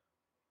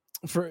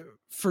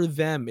for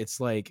them, it's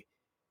like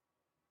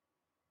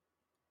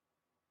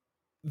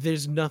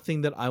there's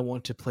nothing that I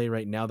want to play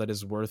right now that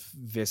is worth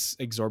this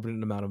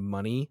exorbitant amount of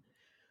money.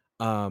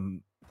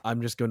 Um,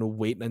 I'm just going to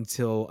wait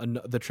until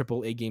the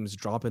AAA games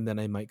drop, and then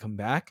I might come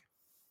back.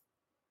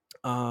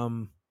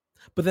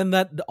 But then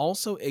that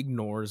also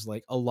ignores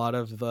like a lot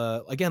of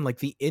the, again, like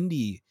the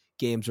indie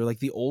games or like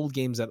the old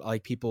games that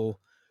like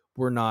people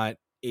were not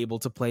able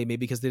to play maybe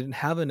because they didn't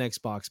have an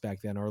Xbox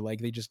back then, or like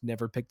they just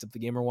never picked up the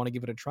game or want to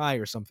give it a try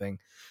or something.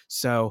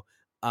 So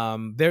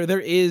there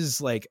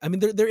is like, I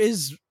mean, there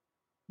is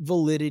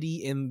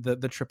validity in the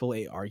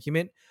AAA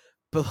argument,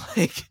 but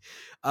like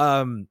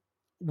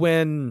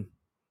when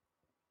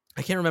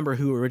I can't remember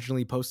who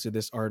originally posted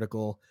this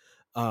article,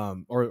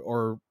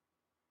 or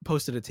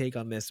posted a take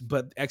on this,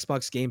 but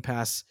Xbox Game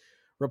Pass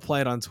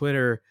replied on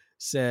Twitter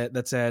said,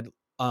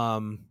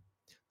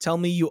 "Tell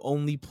me you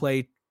only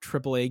play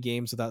AAA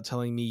games without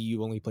telling me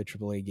you only play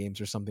AAA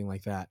games," or something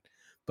like that.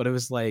 But it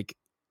was like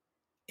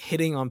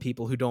hitting on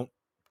people who don't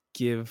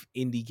give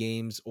indie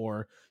games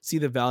or see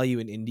the value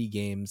in indie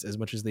games as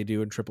much as they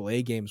do in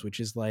AAA games, which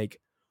is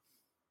like,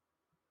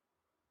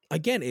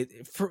 again,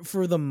 it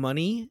for the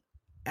money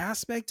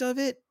aspect of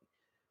it,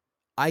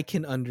 I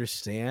can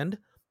understand,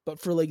 but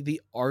for like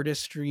the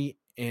artistry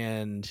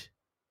and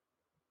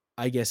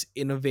I guess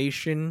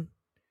innovation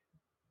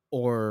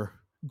or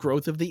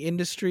growth of the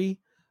industry,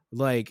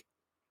 like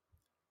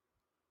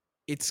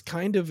it's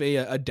kind of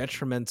a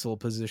detrimental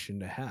position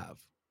to have,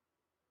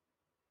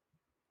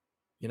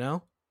 you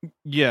know?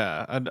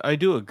 Yeah, and I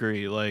do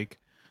agree. Like,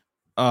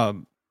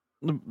 um,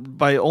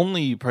 by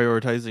only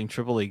prioritizing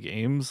AAA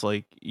games,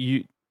 like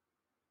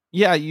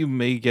yeah, you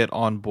may get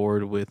on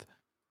board with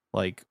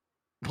like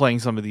playing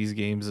some of these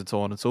games and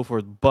so on and so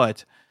forth,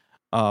 but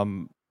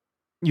um,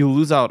 you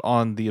lose out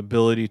on the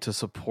ability to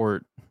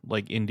support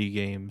like indie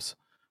games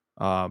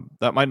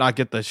that might not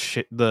get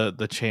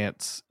the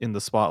chance in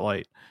the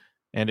spotlight.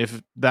 And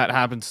if that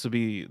happens to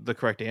be the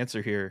correct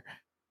answer here,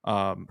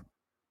 um,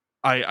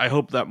 I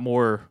hope that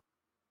more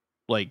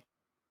like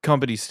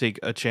companies take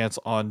a chance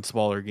on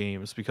smaller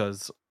games,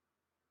 because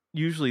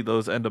usually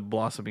those end up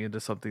blossoming into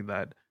something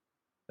that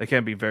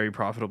can be very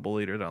profitable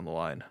later down the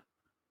line.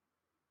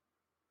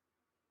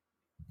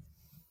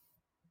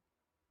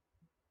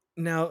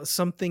 Now,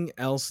 something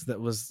else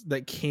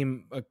that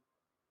came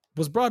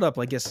was brought up,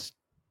 I guess,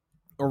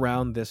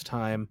 around this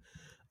time,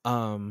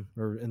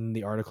 or in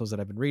the articles that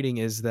I've been reading,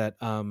 is that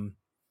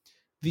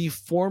the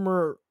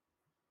former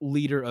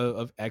leader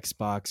of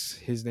Xbox,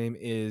 his name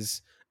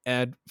is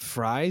Ed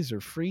Fries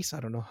or Freeze. I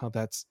don't know how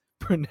that's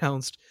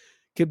pronounced.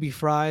 Could be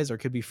Fries or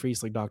could be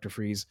Freeze, like Dr.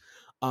 Freeze.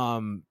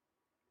 Um,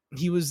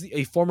 he was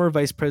a former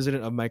vice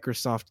president of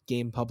Microsoft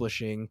Game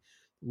Publishing,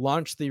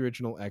 launched the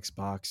original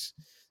Xbox.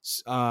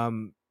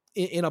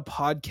 In a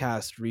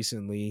podcast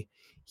recently,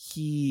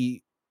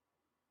 he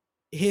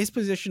his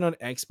position on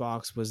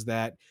Xbox was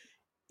that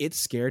it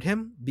scared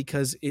him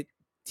because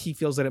he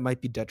feels that it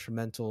might be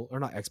detrimental, or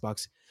not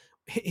Xbox.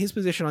 His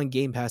position on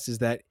Game Pass is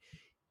that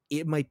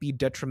it might be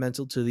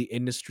detrimental to the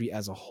industry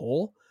as a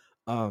whole,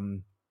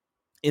 um,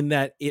 in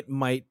that it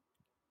might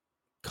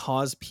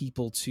cause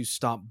people to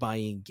stop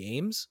buying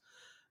games.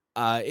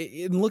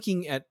 In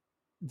looking at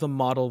the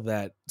model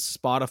that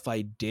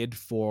Spotify did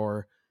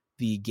for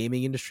the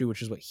gaming industry,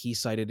 which is what he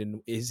cited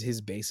and is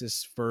his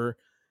basis for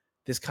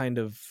this kind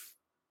of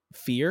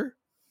fear,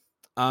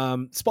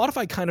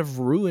 Spotify kind of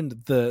ruined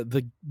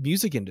the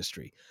music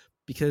industry,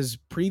 because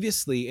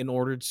previously, in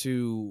order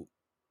to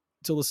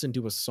listen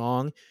to a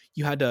song,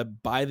 you had to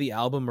buy the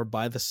album or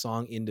buy the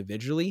song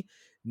individually.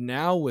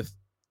 Now with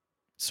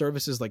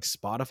services like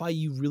Spotify,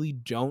 you really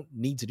don't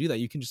need to do that.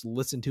 You can just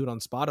listen to it on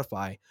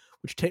Spotify,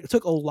 which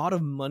took a lot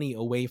of money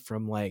away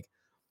from like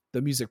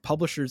the music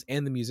publishers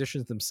and the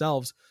musicians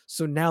themselves.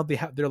 So now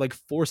they're like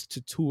forced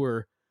to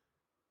tour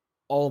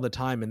all the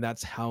time, and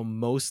that's how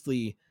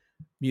mostly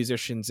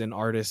musicians and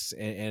artists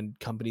and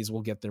companies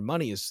will get their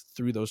money, is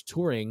through those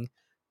touring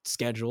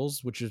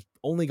schedules, which has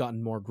only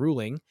gotten more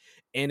grueling,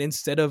 and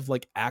instead of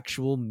like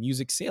actual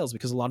music sales,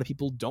 because a lot of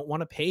people don't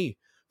want to pay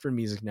for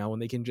music now when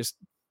they can just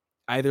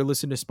either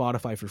listen to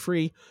Spotify for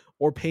free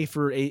or pay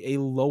for a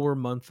lower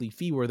monthly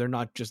fee where they're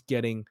not just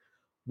getting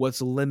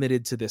what's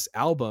limited to this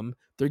album,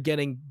 they're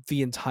getting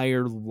the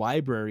entire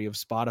library of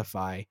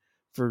Spotify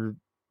for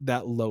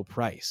that low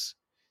price.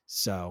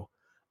 So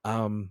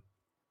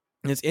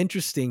it's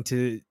interesting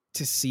to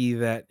see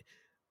that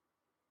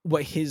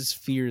what his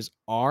fears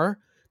are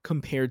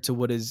compared to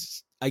what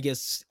is, I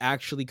guess,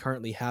 actually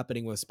currently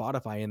happening with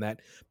Spotify, and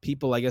that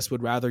people, I guess,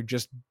 would rather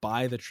just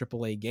buy the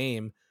AAA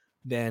game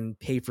than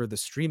pay for the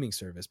streaming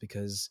service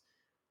because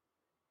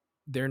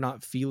they're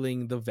not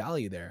feeling the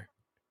value there,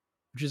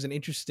 which is an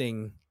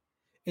interesting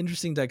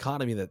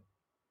dichotomy that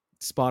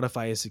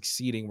Spotify is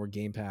succeeding where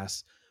Game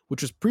Pass,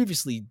 which was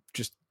previously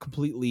just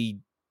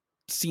completely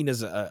seen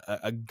as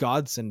a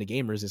godsend to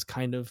gamers, is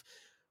kind of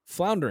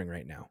floundering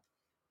right now.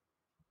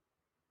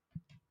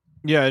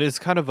 Yeah, it is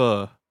kind of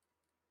a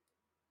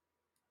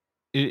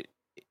it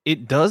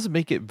it does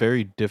make it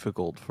very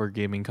difficult for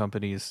gaming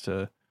companies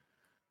to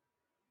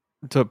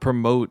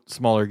promote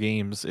smaller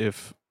games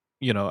if,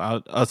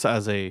 us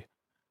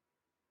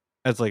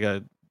as like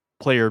a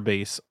player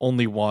base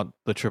only want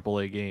the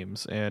AAA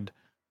games. And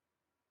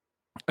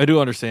I do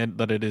understand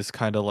that it is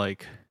kind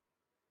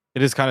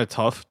of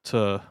tough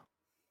to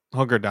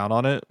hunker down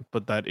on it,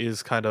 but that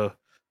is kind of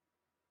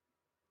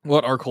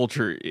what our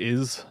culture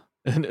is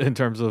in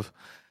terms of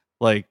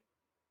like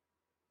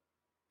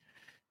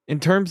in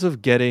terms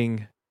of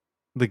getting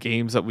the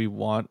games that we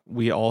want.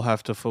 We all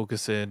have to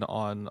focus in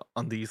on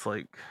these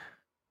like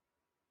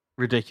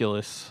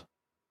ridiculous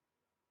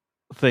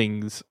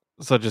things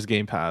such as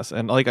Game Pass.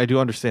 And like I do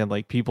understand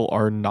like people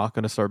are not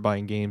going to start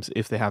buying games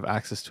if they have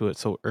access to it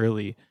so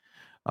early,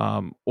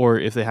 or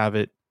if they have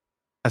it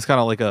as kind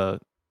of like a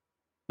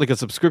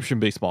subscription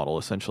based model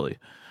essentially.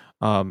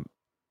 Um,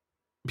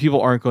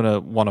 People aren't going to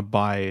want to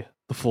buy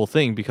the full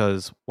thing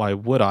because why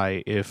would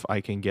I if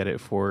I can get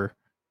it for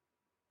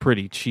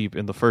pretty cheap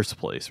in the first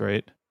place,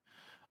 right?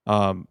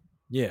 Um,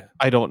 Yeah.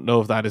 I don't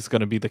know if that is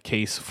going to be the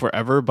case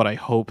forever, but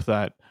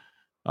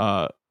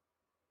uh,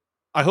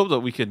 I hope that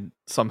we can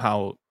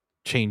somehow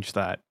change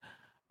that,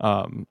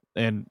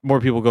 and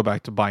more people go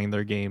back to buying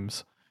their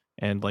games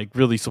and like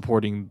really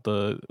supporting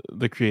the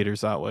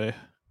creators that way.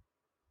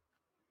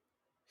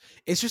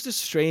 It's just a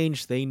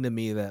strange thing to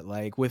me that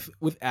like with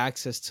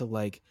access to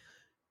like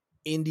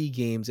indie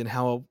games and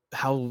how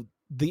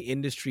the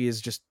industry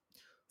is just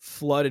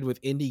flooded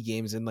with indie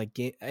games, and like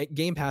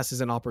Game Pass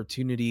is an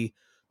opportunity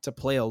to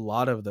play a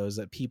lot of those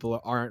that people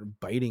aren't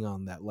biting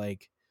on. That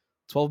like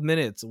 12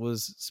 minutes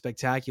was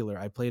spectacular.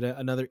 I played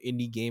another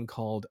indie game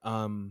called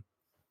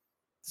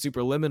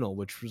Superliminal,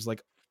 which was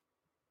like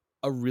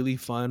a really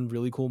fun,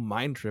 really cool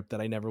mind trip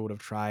that I never would have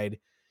tried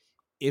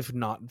if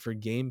not for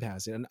Game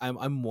Pass. And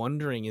I'm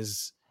wondering,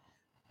 is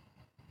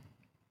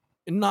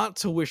not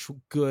to wish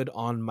good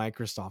on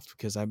Microsoft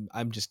because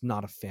I'm just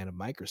not a fan of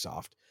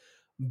Microsoft,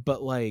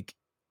 but like,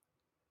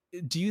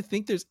 do you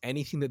think there's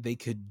anything that they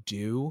could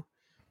do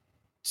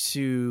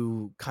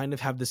to kind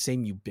of have the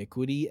same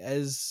ubiquity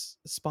as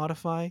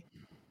Spotify?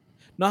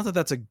 Not that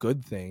that's a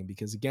good thing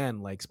because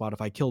again, like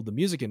Spotify killed the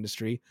music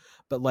industry,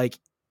 but like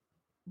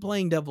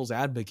playing devil's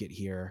advocate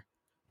here,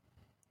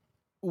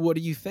 what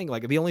do you think?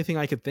 Like the only thing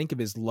I could think of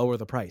is lower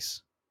the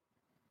price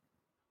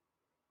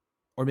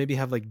or maybe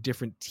have like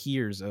different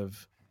tiers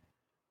of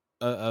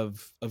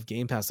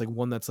Game Pass, like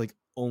one that's like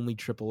only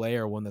AAA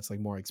or one that's like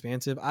more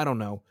expansive. I don't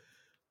know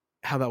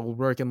how that will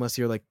work unless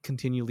you're like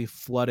continually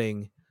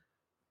flooding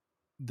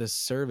the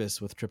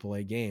service with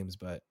AAA games.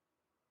 But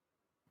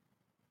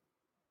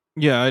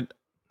Yeah,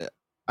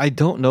 I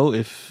don't know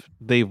if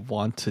they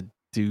want to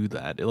do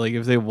that. Like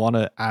if they want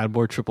to add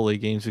more AAA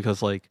games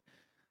because like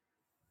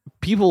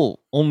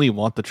people only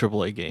want the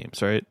AAA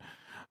games, right?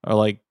 Or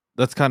like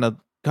that's kind of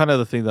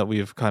the thing that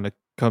we've kind of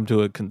come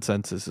to a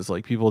consensus is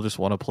like people just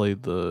want to play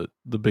the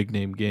big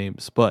name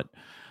games, but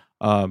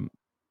um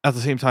at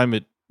the same time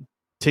it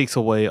takes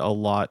away a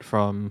lot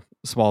from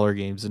smaller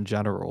games in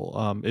general.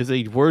 If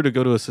they were to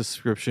go to a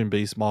subscription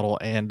based model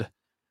and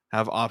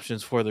have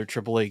options for their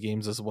AAA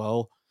games as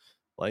well,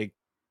 like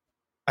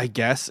I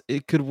guess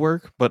it could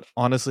work, but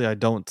honestly I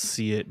don't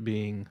see it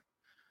being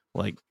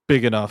like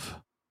big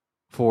enough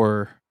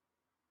for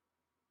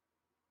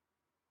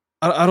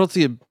I don't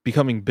see it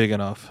becoming big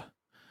enough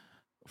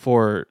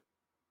for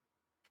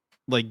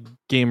like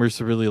gamers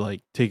to really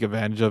like take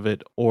advantage of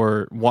it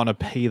or want to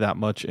pay that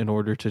much in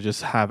order to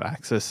just have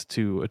access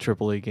to a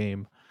AAA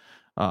game,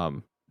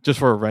 um just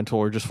for a rental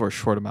or just for a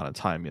short amount of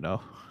time, you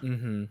know.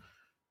 mm-hmm.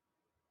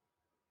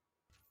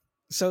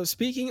 So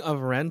speaking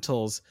of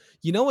rentals,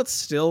 you know what's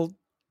still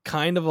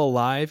kind of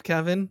alive,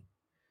 Kevin?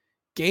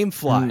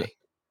 GameFly. And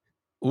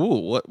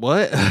ooh,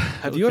 what?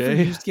 Have you ever Okay.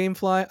 used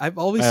GameFly? I've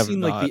I always have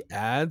seen like not. the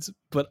ads,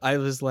 but I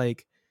was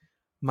like,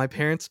 my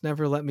parents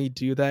never let me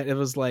do that. It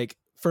was like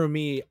for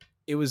me,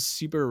 it was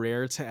super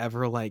rare to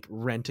ever like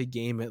rent a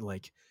game at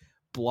like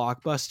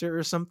Blockbuster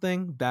or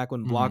something back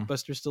when Mhm.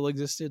 Blockbuster still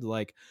existed.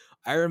 Like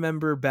I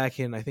remember back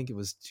in I think it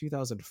was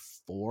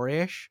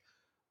 2004-ish,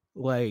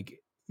 like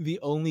the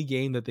only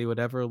game that they would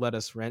ever let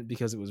us rent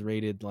because it was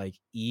rated like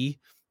E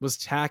was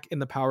Tack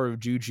and the Power of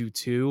Juju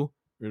 2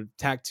 or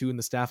Tack 2 and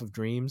the Staff of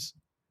Dreams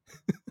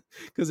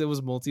because it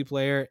was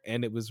multiplayer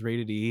and it was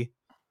rated E,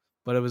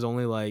 but it was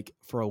only like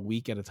for a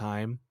week at a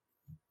time.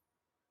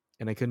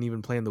 and I couldn't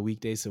even play on the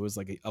weekdays, so it was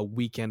like a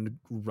weekend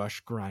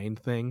rush grind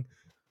thing.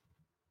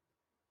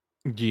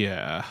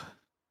 Yeah.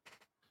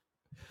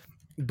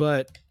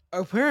 But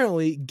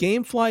apparently,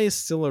 GameFly is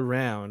still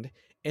around,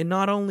 and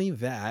not only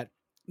that,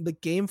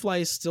 but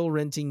GameFly is still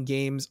renting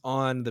games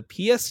on the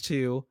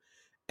PS2,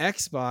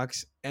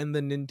 Xbox, and the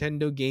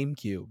Nintendo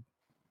GameCube.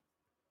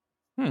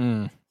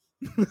 Hmm.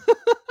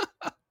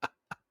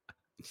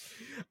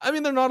 I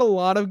mean, they're not a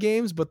lot of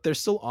games, but they're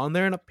still on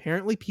there, and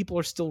apparently people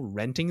are still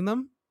renting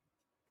them.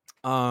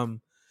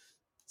 Um,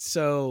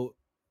 so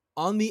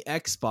on the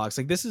Xbox,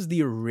 like this is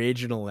the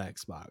original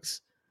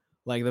Xbox,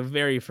 like the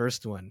very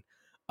first one.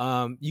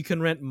 You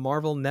can rent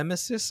Marvel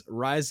Nemesis,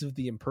 Rise of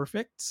the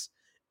Imperfects,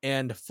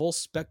 and Full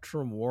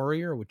Spectrum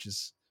Warrior, which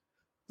is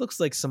looks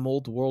like some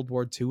old World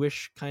War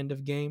II-ish kind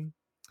of game.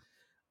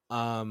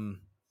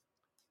 Um,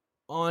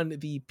 on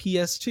the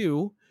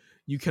PS2,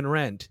 you can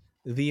rent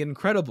The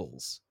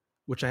Incredibles,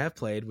 which I have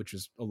played, which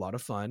is a lot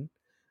of fun.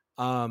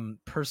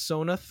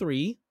 Persona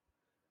 3,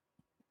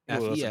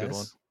 Oh, that's a good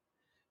one. FES,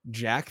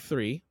 Jack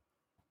 3,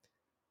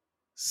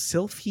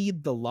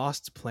 Sylphid the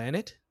Lost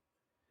Planet,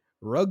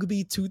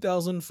 Rugby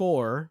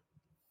 2004,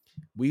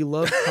 We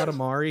Love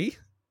Katamari,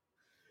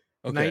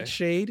 Okay.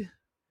 Nightshade,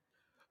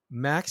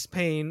 Max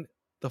Payne,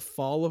 The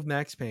Fall of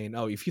Max Payne.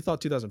 Oh, if you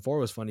thought 2004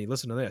 was funny,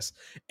 listen to this.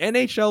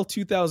 NHL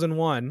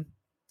 2001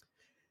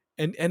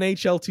 and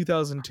NHL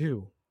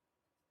 2002.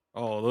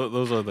 Oh,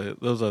 those are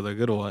the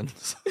good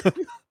ones.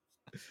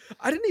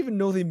 I didn't even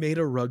know they made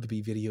a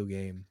rugby video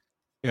game.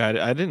 Yeah,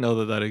 I didn't know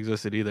that that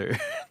existed either.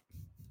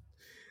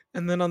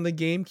 And then on the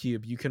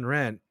GameCube, you can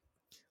rent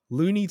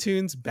Looney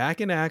Tunes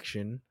Back in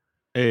Action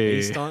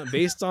Hey.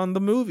 based on the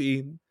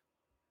movie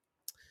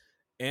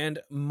and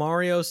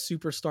Mario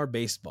Superstar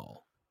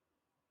Baseball.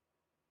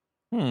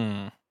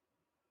 Hmm.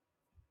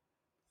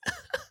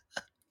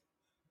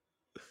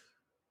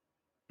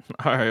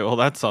 All right. Well,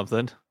 that's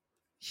something.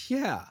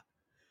 Yeah.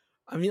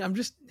 I mean,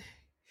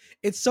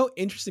 it's so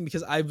interesting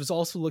because I was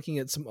also looking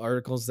at some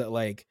articles that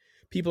like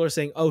people are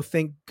saying, "Oh,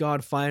 thank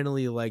God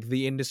finally like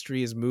the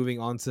industry is moving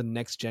on to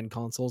next gen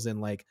consoles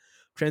and like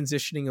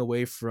transitioning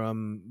away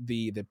from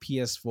the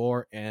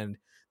PS4 and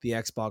the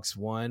Xbox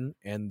One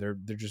and they're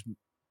just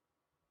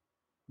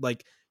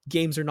like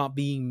games are not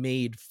being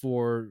made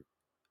for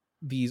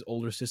these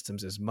older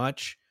systems as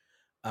much."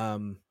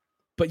 Um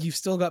but you've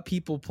still got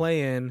people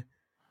playing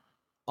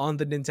on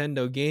the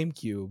Nintendo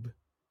GameCube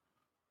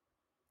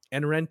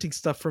and renting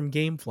stuff from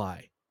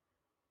GameFly.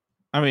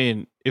 I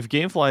mean, if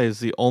GameFly is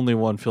the only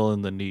one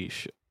filling the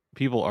niche,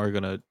 people are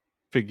gonna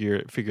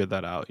figure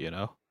that out.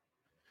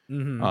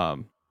 Mhm.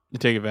 Um,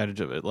 take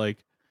advantage of it.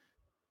 Like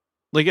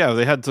yeah,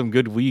 they had some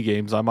good Wii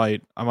games. I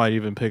might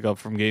even pick up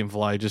from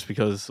GameFly just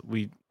because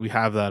we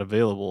have that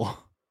available.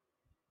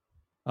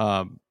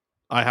 Um,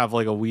 I have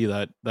like a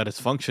Wii that is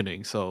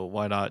functioning, so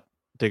why not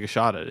take a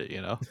shot at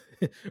it?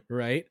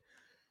 Right?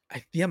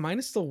 Yeah, mine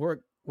is still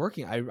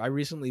working. I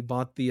recently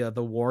bought the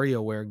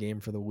WarioWare game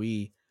for the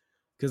Wii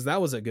because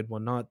that was a good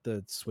one, not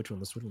the Switch one.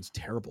 The Switch one's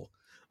terrible.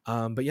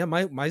 But yeah,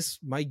 my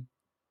Wii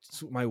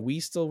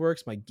still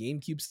works. My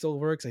GameCube still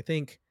works. I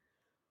think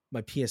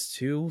my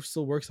PS2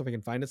 still works if I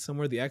can find it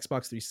somewhere. The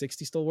Xbox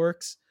 360 still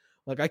works.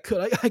 Like I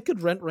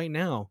could rent right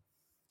now.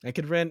 I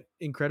could rent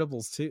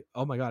Incredibles too.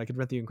 Oh my god, I could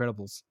rent the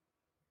Incredibles.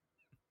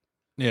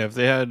 Yeah, if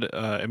they had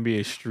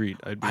NBA Street,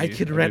 I could I'd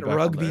be rent back on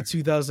Rugby there.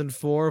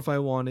 2004 if I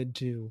wanted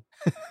to.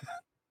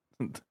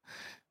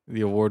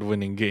 The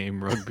award-winning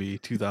game Rugby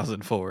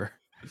 2004.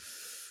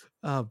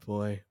 Oh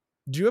boy.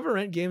 Do you ever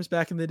rent games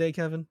back in the day,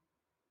 Kevin?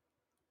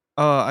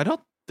 I don't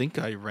think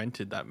I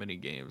rented that many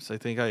games. I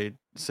think I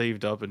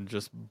saved up and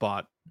just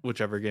bought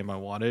whichever game I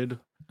wanted.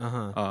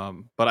 Uh-huh.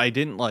 But I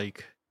didn't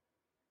like.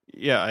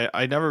 Yeah,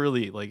 I never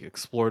really like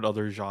explored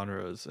other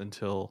genres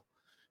until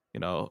you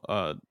know,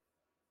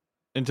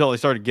 until I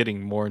started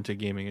getting more into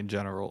gaming in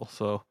general.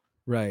 So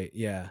Right,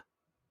 yeah.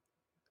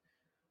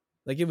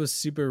 Like it was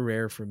super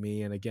rare for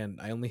me and again,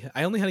 I only had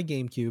a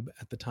GameCube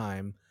at the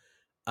time.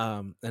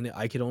 And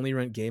I could only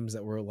rent games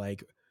that were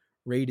like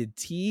rated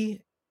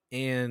T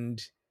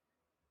and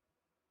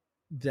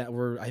that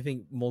were I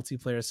think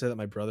multiplayer so that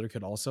my brother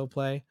could also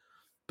play.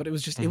 But it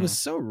was mhm.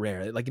 so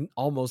rare. Like it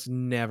almost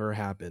never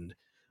happened.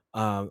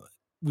 Um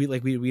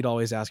we'd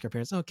always ask our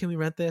parents, "Oh, can we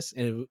rent this?"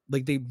 And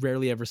like they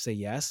rarely ever say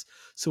yes.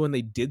 So when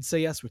they did say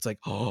yes, it's like,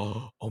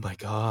 "Oh my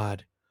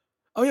god."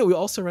 Oh yeah, we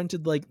also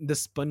rented like the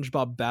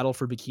SpongeBob Battle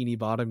for Bikini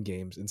Bottom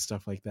games and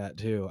stuff like that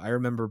too. I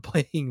remember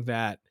playing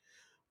that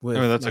I mean,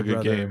 with that's my a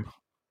good game. brother.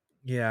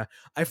 Yeah,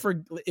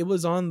 it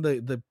was on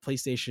the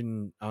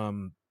PlayStation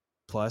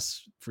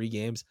Plus free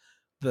games,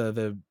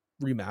 the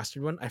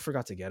remastered one. I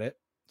forgot to get it,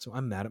 so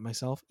I'm mad at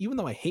myself. Even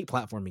though I hate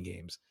platforming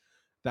games,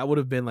 that would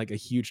have been like a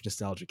huge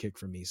nostalgia kick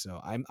for me.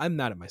 So I'm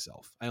mad at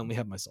myself. I only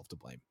have myself to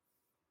blame.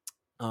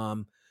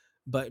 Um,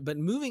 but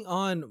moving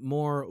on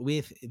more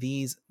with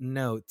these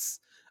notes.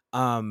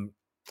 Um,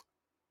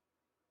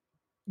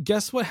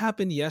 guess what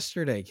happened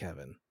yesterday,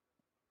 Kevin?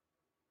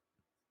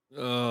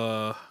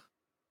 Uh,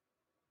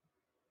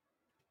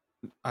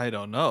 I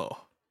don't know.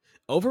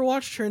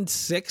 Overwatch turned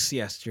 6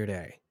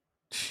 yesterday.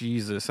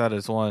 Jesus, that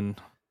is one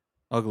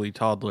ugly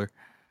toddler.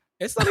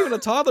 It's not even a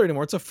toddler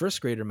anymore. It's a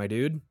first grader, my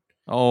dude.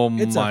 Oh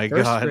It's a my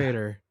first god.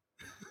 grader.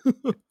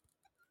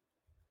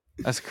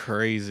 That's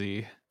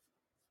crazy.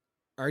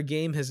 Our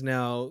game has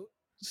now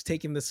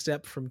taken the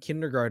step from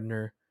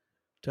kindergartner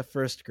to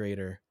first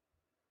grader.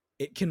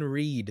 It can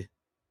read.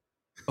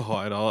 Oh,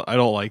 I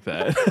don't like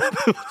that.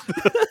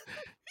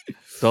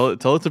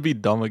 tell it to be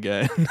dumb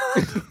again.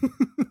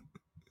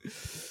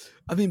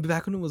 I mean,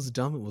 back when it was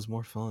dumb, it was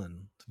more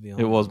fun, to be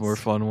honest. It was more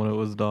fun when it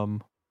was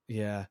dumb.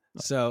 Yeah.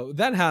 So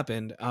that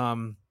happened.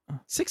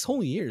 6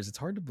 whole years. It's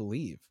hard to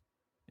believe.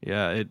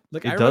 Yeah, it I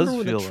does remember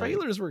when feel the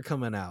trailers were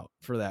coming out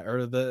for that,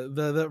 or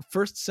the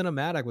first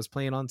cinematic was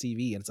playing on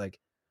TV, and it's like,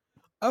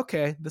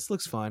 okay, this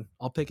looks fun.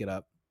 I'll pick it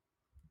up.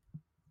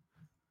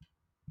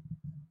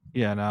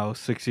 Yeah, now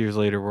 6 years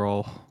later, we're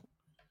all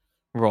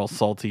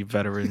salty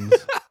veterans.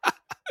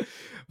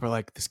 We're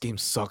like, this game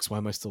sucks. Why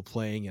am I still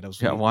playing it?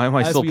 Why am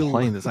I still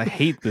playing this? I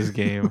hate this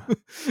game.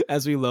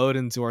 As we load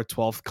into our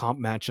 12th comp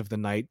match of the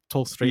night,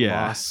 12th straight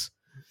loss.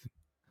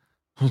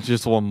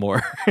 Just one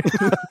more.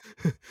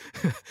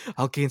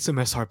 I'll gain some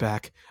SR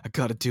back. I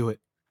gotta do it.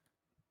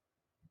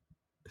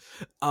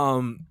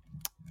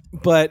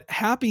 But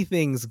happy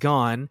things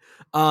gone.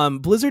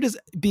 Blizzard is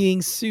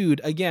being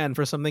sued again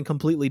for something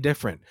completely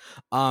different.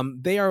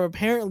 They are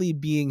apparently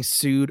being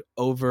sued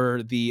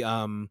over the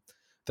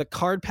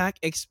card pack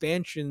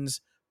expansions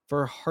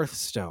for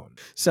Hearthstone.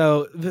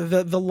 So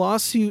the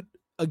lawsuit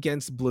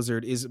against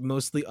Blizzard is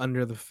mostly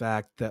under the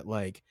fact that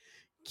like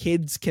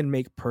kids can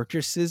make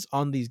purchases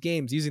on these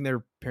games using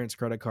their parents'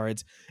 credit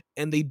cards,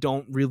 and they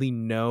don't really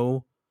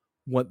know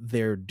what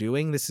they're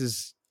doing. This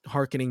is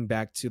harkening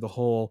back to the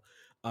whole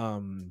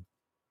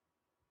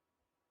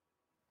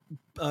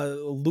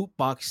loot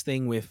box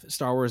thing with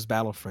Star Wars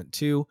Battlefront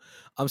 2.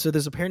 So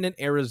there's a parent in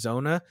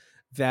Arizona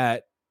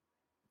that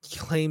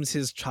claims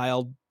his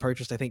child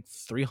purchased, I think,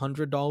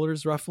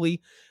 $300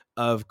 roughly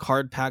of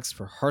card packs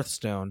for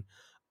Hearthstone,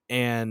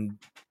 and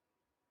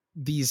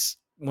these,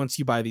 once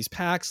you buy these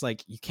packs,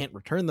 like, you can't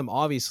return them,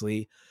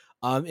 obviously,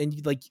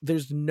 and like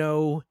there's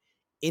no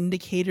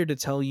indicator to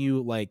tell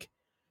you like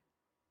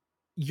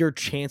your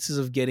chances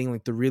of getting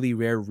like the really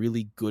rare,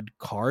 really good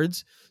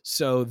cards.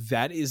 So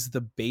that is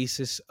the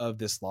basis of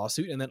this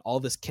lawsuit, and then all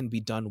this can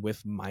be done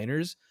with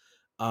minors,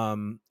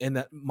 and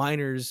that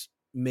minors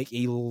make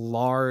a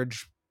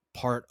large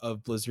part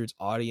of Blizzard's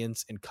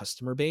audience and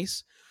customer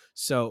base.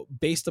 So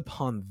based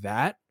upon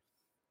that,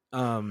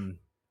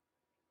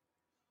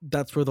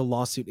 that's where the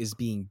lawsuit is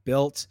being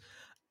built.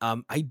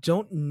 I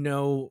don't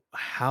know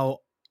how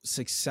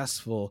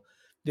successful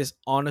this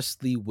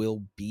honestly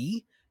will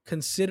be,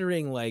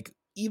 considering like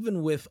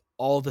even with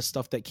all the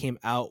stuff that came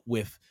out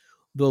with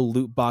the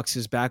loot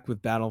boxes back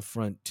with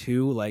Battlefront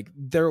 2, like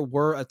there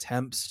were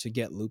attempts to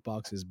get loot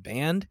boxes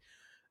banned,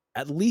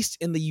 at least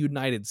in the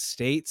United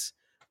States.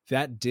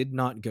 That did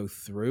not go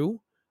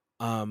through.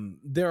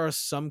 There are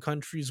some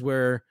countries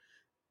where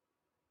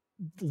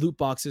loot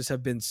boxes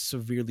have been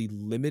severely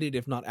limited,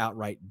 if not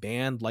outright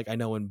banned. Like I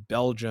know in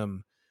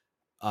Belgium,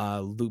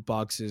 loot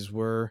boxes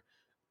were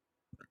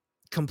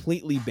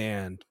completely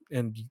banned,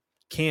 and you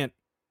can't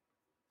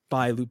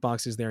buy loot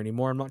boxes there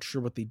anymore. I'm not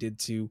sure what they did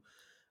to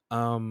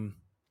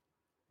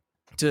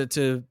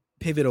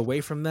pivot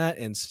away from that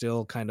and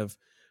still kind of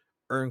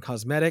earn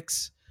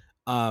cosmetics.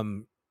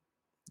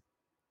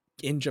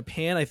 In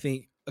Japan, I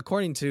think,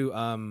 according to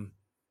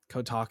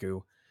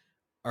Kotaku,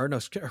 or no,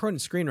 according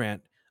to Screen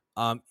Rant,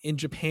 in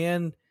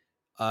Japan,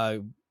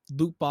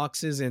 loot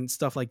boxes and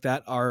stuff like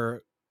that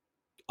are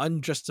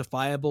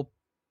unjustifiable.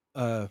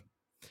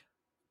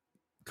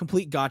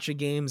 Complete gotcha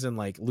games and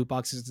like loot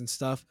boxes and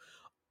stuff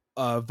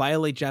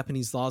violate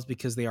Japanese laws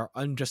because they are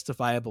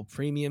unjustifiable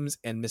premiums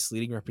and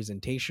misleading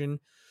representation.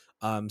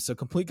 So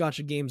complete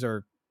gotcha games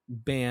are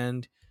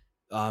banned.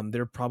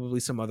 There are probably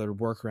some other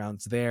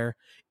workarounds there.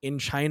 In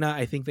China,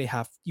 I think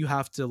you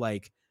have to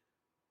like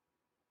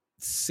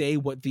say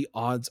what the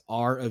odds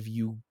are of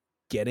you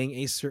getting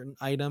a certain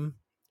item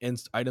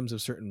and items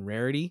of certain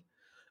rarity.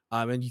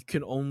 And you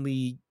can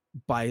only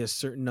buy a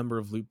certain number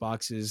of loot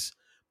boxes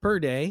per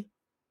day.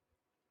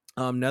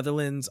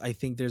 Netherlands, I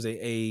think there's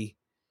there's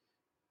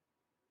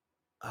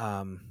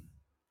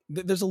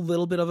a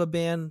little bit of a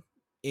ban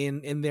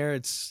in there.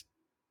 It's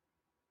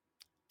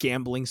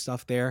gambling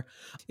stuff there.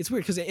 It's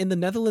weird because in the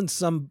Netherlands,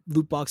 some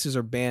loot boxes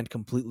are banned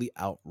completely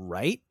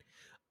outright.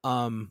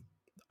 I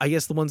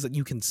guess the ones that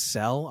you can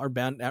sell are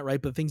banned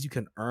outright, but things you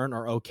can earn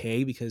are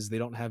okay because they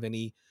don't have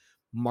any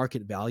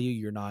market value.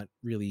 You're not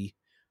really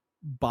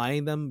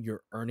buying them,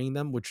 you're earning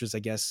them, which is, I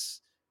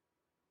guess,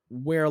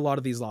 where a lot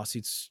of these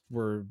lawsuits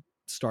were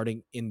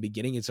starting in the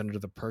beginning. It's under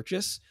the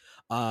purchase.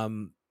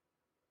 In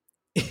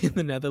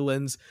the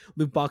Netherlands,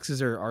 loot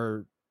boxes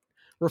are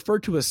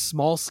referred to as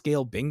small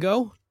scale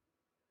bingo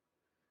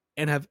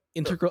and have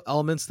integral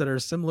elements that are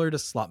similar to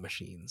slot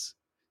machines.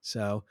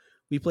 So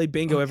we play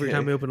bingo every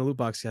time we open a loot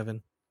box,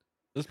 Kevin.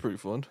 That's pretty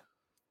fun.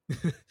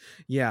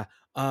 Yeah.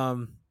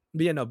 But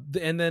yeah, no.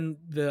 And then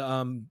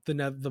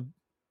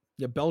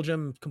the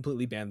Belgium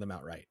completely banned them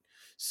outright.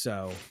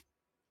 So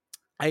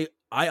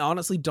I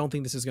honestly don't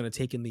think this is going to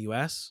take in the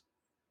US.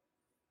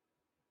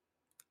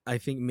 I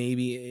think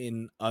maybe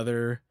in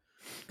other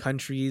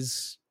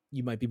countries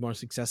you might be more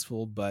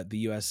successful, but the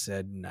US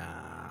said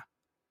nah.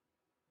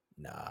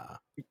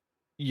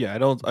 Yeah, I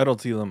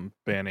don't see them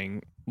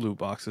banning loot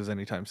boxes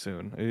anytime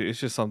soon. It's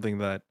just something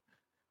that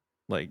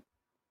like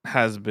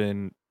has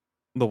been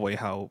the way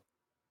how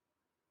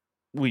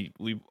we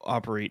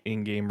operate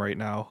in game right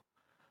now.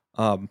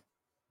 Um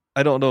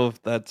I don't know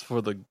if that's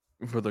for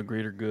the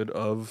greater good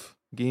of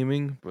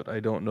gaming, but I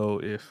don't know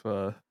if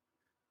we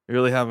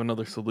really have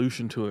another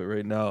solution to it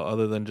right now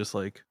other than just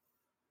like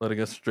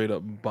letting us straight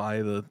up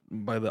buy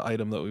the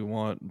item that we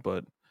want,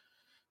 but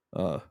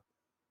uh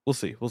we'll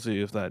see. We'll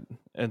see if that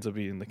ends up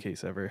being the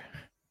case ever.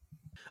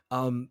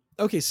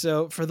 Okay,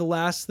 so for the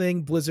last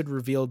thing, Blizzard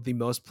revealed the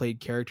most played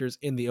characters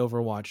in the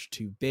Overwatch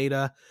 2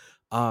 beta.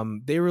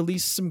 They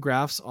released some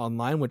graphs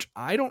online, which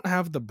I don't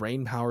have the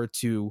brain power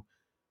to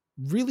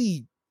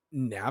really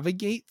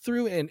navigate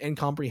through and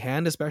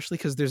comprehend, especially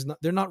because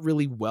they're not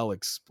really well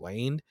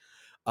explained.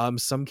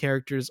 Some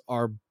characters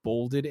are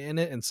bolded in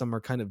it and some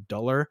are kind of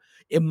duller.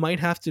 It might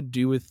have to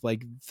do with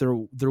like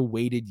their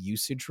weighted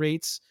usage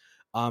rates.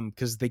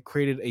 Because they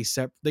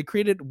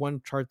created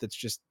one chart that's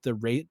just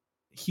the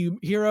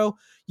hero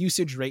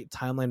usage rate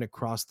timeline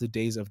across the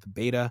days of the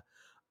beta.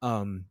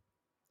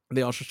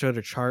 They also showed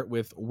a chart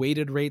with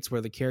weighted rates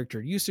where the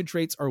character usage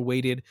rates are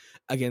weighted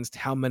against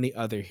how many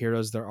other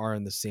heroes there are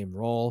in the same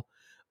role.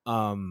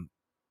 And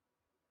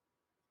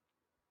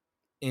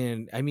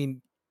the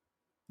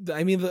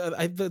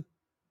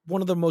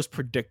one of the most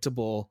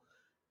predictable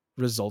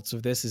results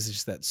of this is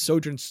just that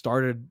Sojourn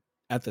started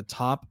at the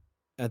top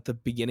at the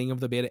beginning of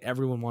the beta.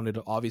 Everyone wanted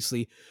to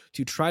obviously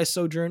to try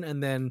Sojourn,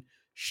 and then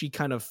she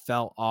kind of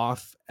fell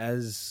off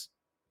as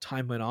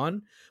time went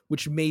on,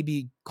 which may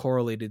be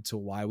correlated to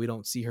why we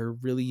don't see her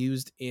really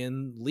used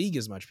in League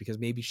as much, because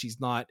maybe she's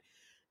not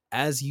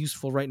as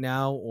useful right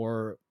now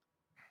or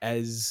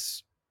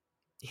as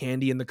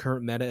handy in the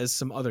current meta as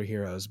some other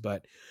heroes.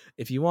 But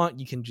if you want,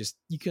 you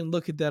can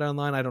look at that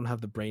online. I don't have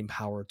the brain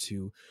power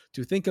to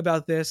think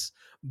about this,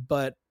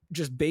 but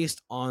just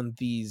based on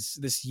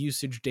this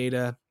usage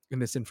data and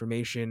this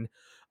information,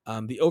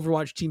 the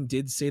Overwatch team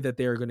did say that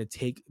they are going to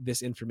take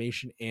this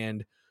information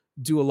and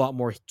do a lot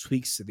more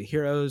tweaks to the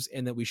heroes,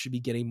 and that we should be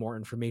getting more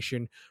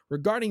information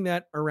regarding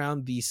that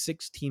around the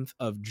 16th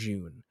of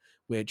June,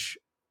 which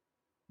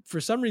for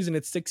some reason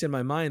it sticks in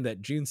my mind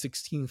that June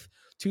 16th,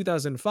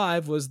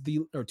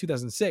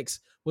 2006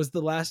 was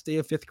the last day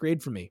of 5th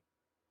grade for me.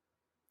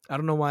 I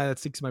don't know why that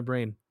sticks in my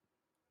brain.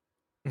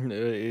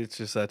 It's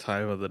just that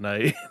time of the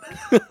night.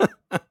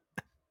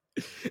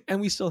 And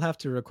we still have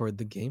to record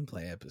the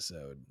gameplay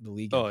episode, the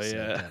League episode,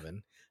 yeah.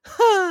 Kevin.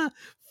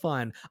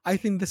 Fun. I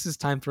think this is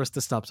time for us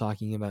to stop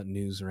talking about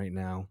news right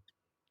now.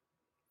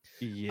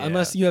 Yeah.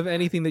 Unless you have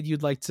anything that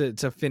you'd like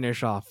to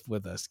finish off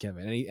with us,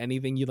 Kevin.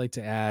 Anything you'd like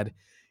to add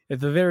at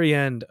the very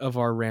end of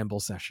our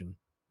ramble session?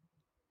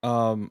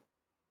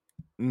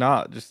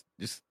 Not just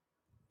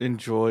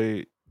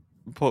enjoy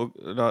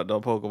not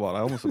Pokemon.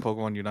 I almost said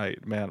Pokemon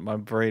Unite. Man, my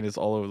brain is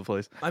all over the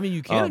place. I mean,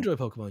 you can enjoy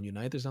Pokemon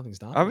Unite. There's nothing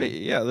stopping. I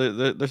mean, yeah,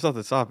 there's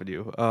nothing stopping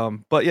you.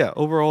 But yeah,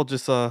 overall,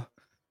 just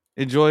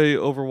enjoy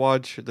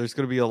Overwatch. There's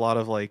gonna be a lot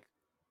of like,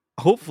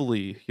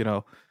 hopefully,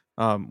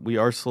 we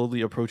are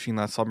slowly approaching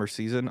that summer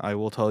season. I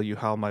will tell you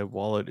how my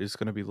wallet is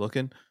gonna be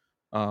looking.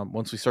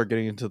 Once we start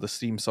getting into the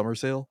Steam summer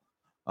sale.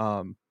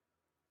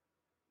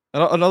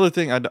 Another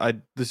thing,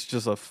 this is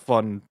just a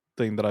fun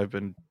thing that I've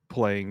been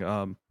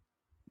playing.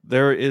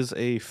 There is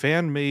a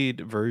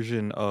fan-made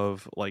version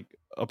of like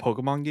a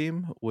Pokemon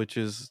game, which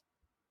is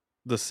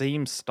the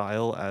same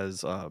style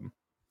as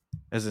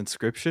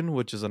Inscription,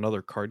 which is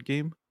another card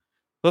game.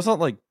 So it's not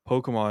like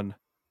Pokemon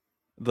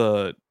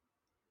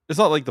it's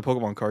not like the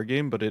Pokemon card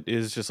game, but it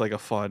is just like a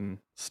fun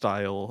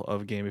style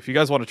of game. If you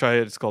guys want to try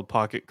it, it's called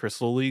Pocket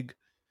Crystal League.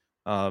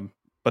 But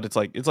it's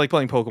like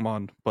playing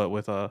Pokemon, but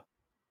with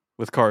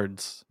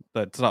cards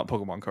that's not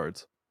Pokemon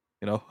cards,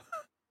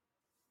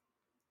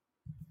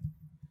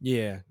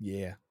 Yeah.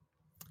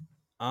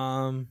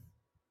 All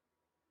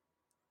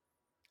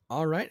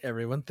right,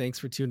 everyone. Thanks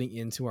for tuning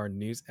into our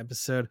news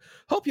episode.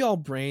 Hope y'all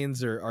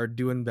brains are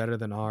doing better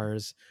than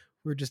ours.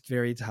 We're just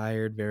very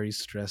tired, very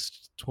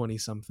stressed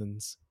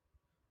 20-somethings.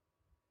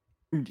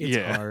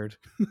 It's hard.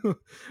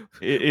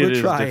 It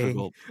is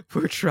difficult.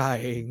 We're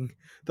trying.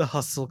 The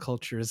hustle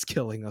culture is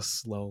killing us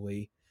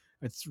slowly.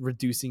 It's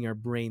reducing our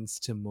brains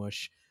to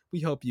mush. We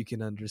hope you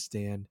can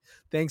understand.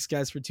 Thanks,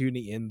 guys, for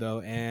tuning in,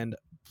 though, and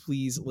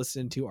please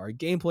listen to our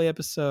gameplay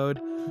episode.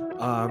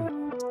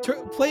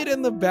 Play it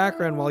in the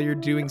background while you're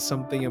doing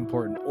something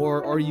important,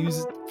 or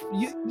use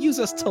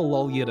us to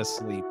lull you to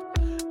sleep.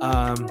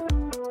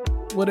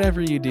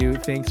 Whatever you do,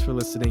 thanks for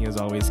listening as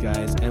always,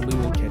 guys, and we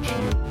will catch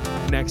you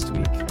next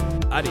week.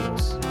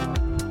 Adios.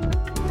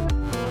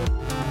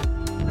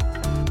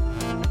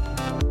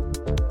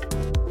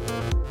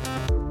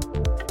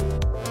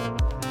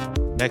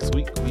 Next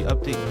week, we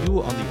update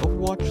you on the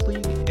Overwatch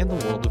League and the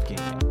world of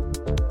gaming.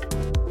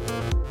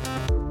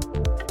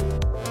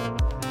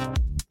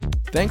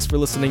 Thanks for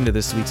listening to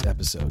this week's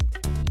episode.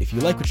 If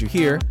you like what you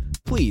hear,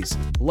 please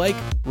like,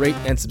 rate,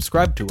 and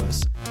subscribe to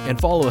us,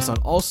 and follow us on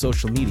all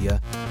social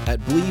media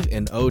at Believe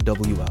in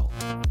OWL.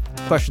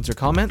 Questions or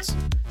comments?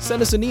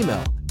 Send us an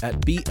email at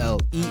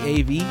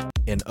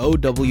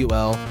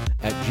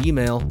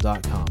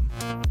BLEAVinowl@gmail.com.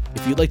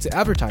 If you'd like to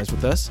advertise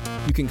with us,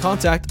 you can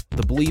contact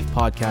the Believe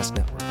Podcast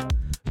Network.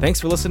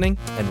 Thanks for listening,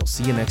 and we'll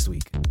see you next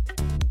week.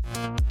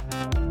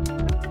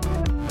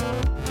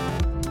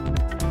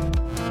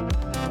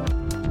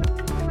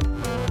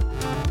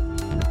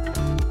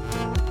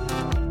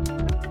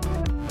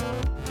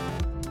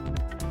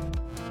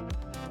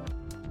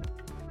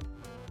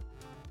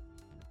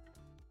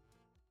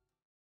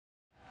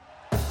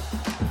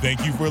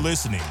 Thank you for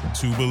listening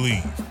to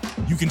Believe.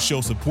 You can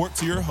show support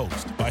to your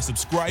host by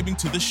subscribing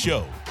to the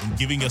show and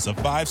giving us a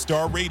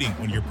 5-star rating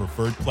on your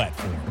preferred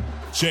platform.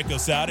 Check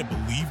us out at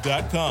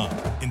Believe.com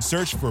and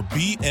search for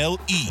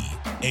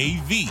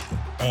BLEAV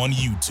on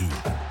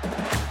YouTube.